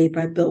Lovely Day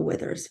by Bill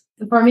Withers.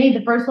 For me,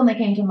 the first one that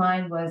came to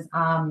mind was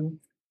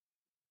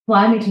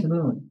Fly Me to the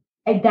Moon.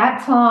 And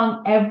that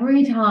song,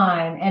 every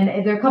time,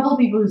 and there are a couple of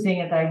people who sing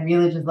it that I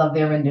really just love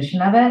their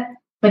rendition of it,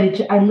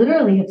 but I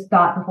literally have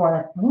thought before,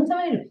 I want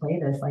somebody to play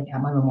this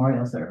at my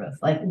memorial service.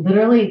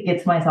 Literally it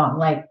gets my song.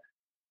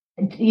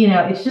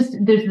 It's just,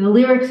 the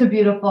lyrics are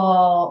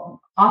beautiful.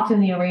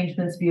 Often the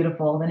arrangement's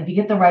beautiful. Then if you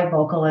get the right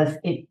vocalist,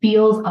 it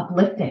feels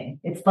uplifting.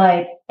 It's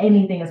like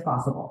anything is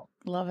possible.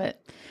 Love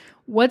it.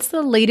 What's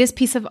the latest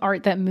piece of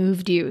art that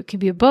moved you? It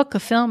could be a book, a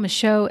film, a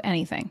show,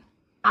 anything.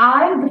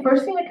 The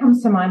first thing that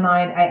comes to my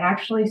mind, I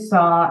actually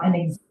saw an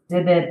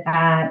exhibit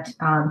at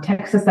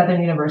Texas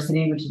Southern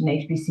University, which is an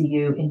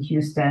HBCU in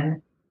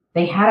Houston.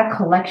 They had a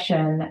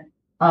collection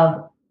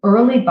of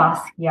early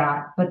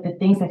Basquiat, but the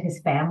things that his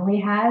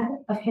family had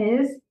of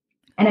his.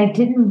 And I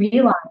didn't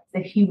realize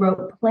that he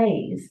wrote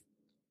plays.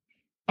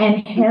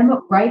 And him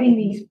writing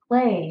these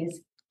plays,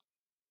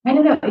 I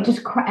don't know,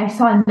 I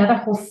saw another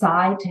whole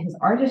side to his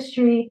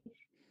artistry.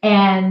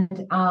 And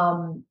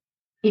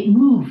it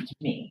moved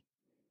me.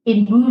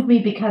 It moved me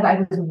because I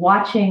was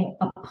watching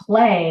a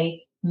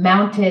play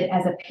mounted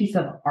as a piece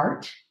of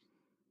art.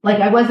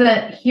 I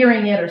wasn't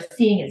hearing it or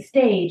seeing it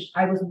staged.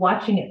 I was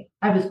watching it.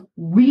 I was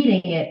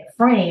reading it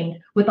framed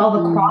with all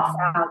the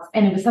cross-outs.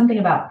 And it was something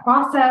about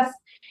process.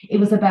 It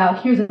was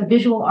about, here's a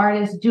visual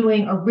artist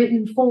doing a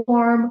written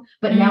form,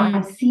 but now I'm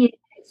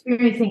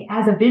experiencing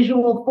as a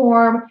visual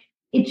form.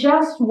 It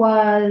just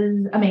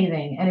was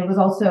amazing. And it was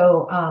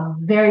also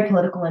very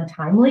political and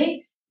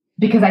timely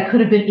because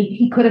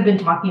he could have been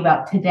talking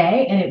about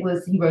today. And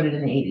he wrote it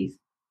in the 80s.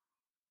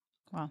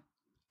 Wow.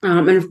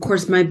 And of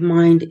course, my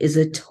mind is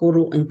a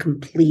total and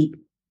complete,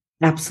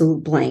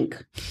 absolute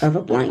blank of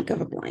a blank of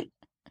a blank.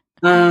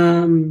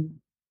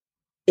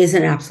 Is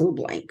an absolute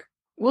blank.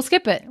 We'll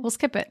skip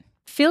it.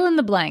 Fill in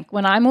the blank.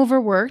 When I'm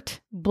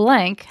overworked,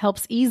 blank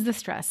helps ease the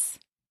stress.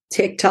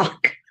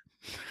 TikTok.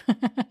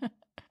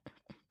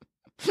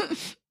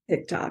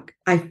 TikTok.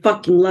 I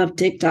fucking love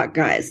TikTok,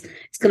 guys.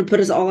 It's going to put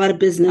us all out of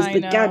business,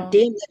 but God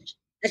damn it,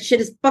 that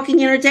shit is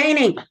fucking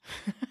entertaining.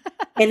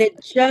 And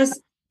it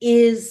just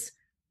is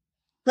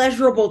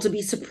pleasurable to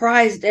be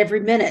surprised every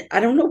minute. I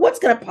don't know what's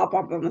going to pop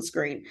up on the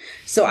screen.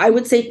 So I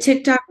would say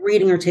TikTok,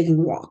 reading, or taking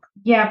a walk.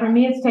 Yeah, for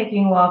me, it's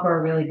taking a walk or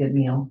a really good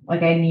meal.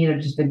 Like I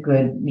need just a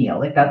good meal.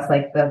 Like that's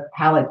like the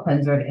palate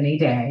cleanser of any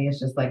day. It's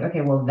just like,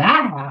 okay, well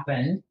that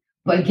happened.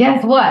 But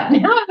guess what?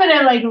 Now I'm going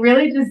to like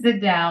really just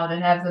sit down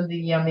and have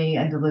something yummy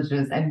and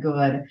delicious and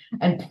good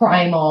and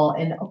primal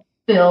and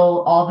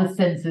fill all the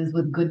senses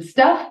with good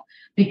stuff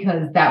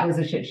because that was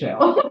a shit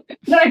show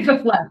that I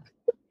just left.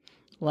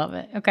 Love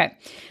it. Okay.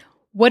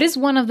 What is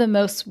one of the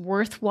most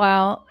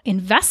worthwhile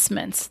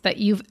investments that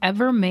you've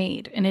ever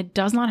made? And it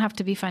does not have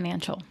to be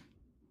financial.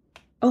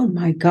 Oh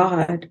my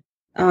God.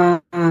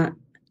 Writing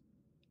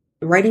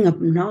a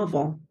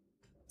novel,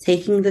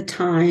 taking the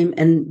time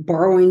and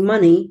borrowing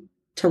money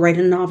to write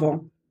a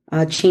novel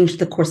changed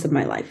the course of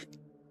my life.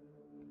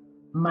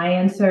 My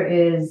answer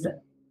is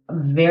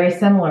very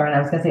similar. And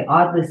I was going to say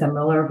oddly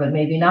similar, but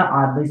maybe not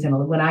oddly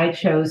similar. When I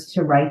chose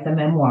to write the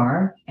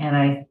memoir and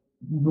I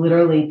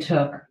literally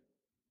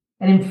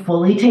I didn't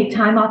fully take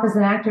time off as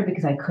an actor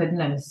because I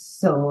couldn't. I'm a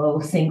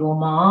solo single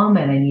mom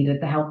and I needed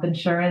the health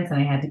insurance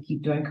and I had to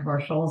keep doing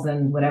commercials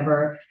and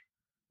whatever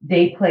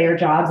day player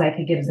jobs I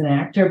could get as an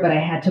actor, but I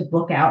had to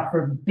book out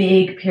for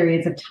big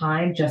periods of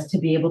time just to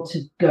be able to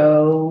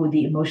go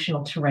the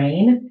emotional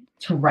terrain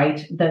to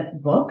write the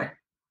book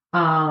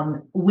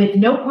with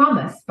no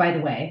promise, by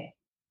the way,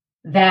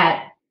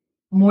 that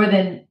more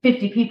than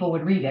 50 people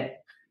would read it.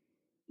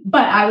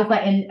 But I was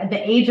like, and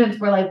the agents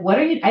were like, what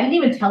are you? I didn't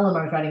even tell them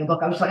I was writing a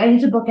book. I was like, I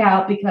need to book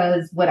out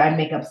because I'd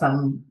make up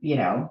some,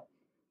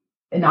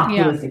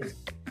 innocuous.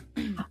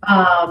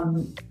 Yeah.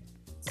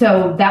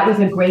 So that was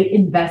a great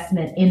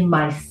investment in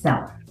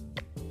myself.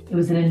 It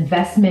was an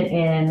investment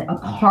in a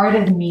part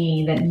of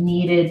me that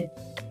needed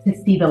to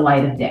see the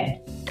light of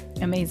day.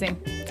 Amazing.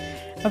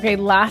 Okay,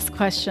 last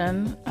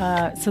question.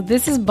 So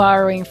this is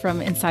borrowing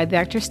from Inside the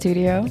Actor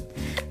Studio,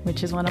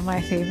 which is one of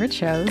my favorite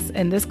shows.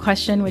 And this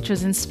question, which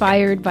was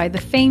inspired by the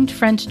famed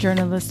French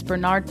journalist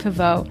Bernard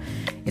Pivot,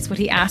 is what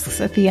he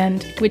asks at the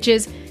end, which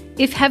is,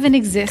 if heaven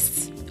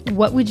exists,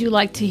 what would you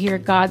like to hear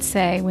God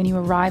say when you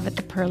arrive at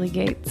the pearly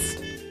gates?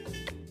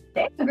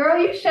 Damn, girl,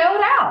 you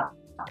showed out.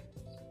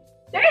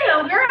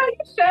 Damn, girl, you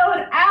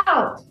showed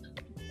out.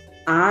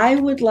 I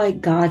would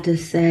like God to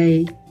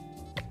say,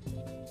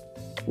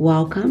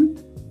 welcome.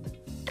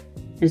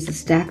 There's a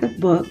stack of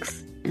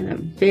books and a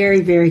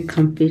very, very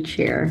comfy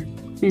chair.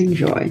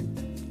 Enjoy.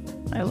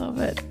 I love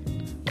it.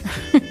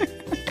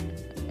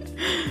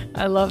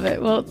 I love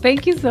it. Well,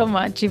 thank you so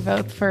much, you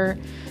both, for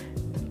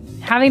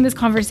having this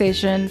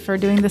conversation, for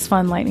doing this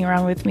fun lightning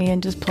round with me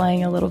and just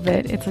playing a little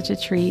bit. It's such a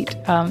treat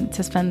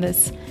to spend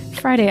this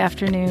Friday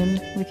afternoon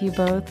with you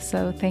both.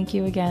 So thank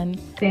you again.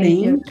 Thank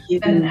you.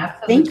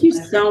 Thank you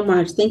so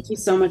much. Thank you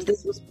so much.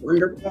 This was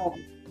wonderful.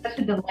 Such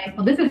a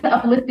delightful. This has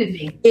uplifted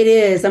me. It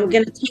is. I'm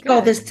going to take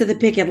all this to the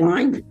picket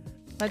line.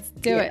 Let's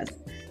do it.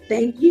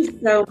 Thank you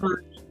so much.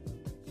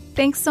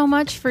 Thanks so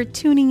much for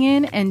tuning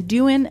in and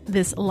doing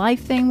this live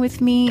thing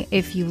with me.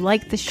 If you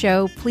like the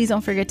show, please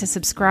don't forget to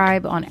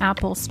subscribe on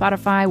Apple,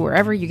 Spotify,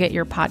 wherever you get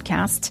your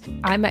podcast.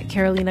 I'm at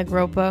Carolina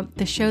Gropa.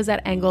 The show's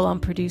at Angle on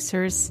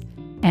Producers.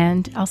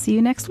 And I'll see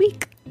you next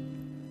week.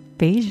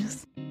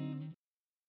 Beijos.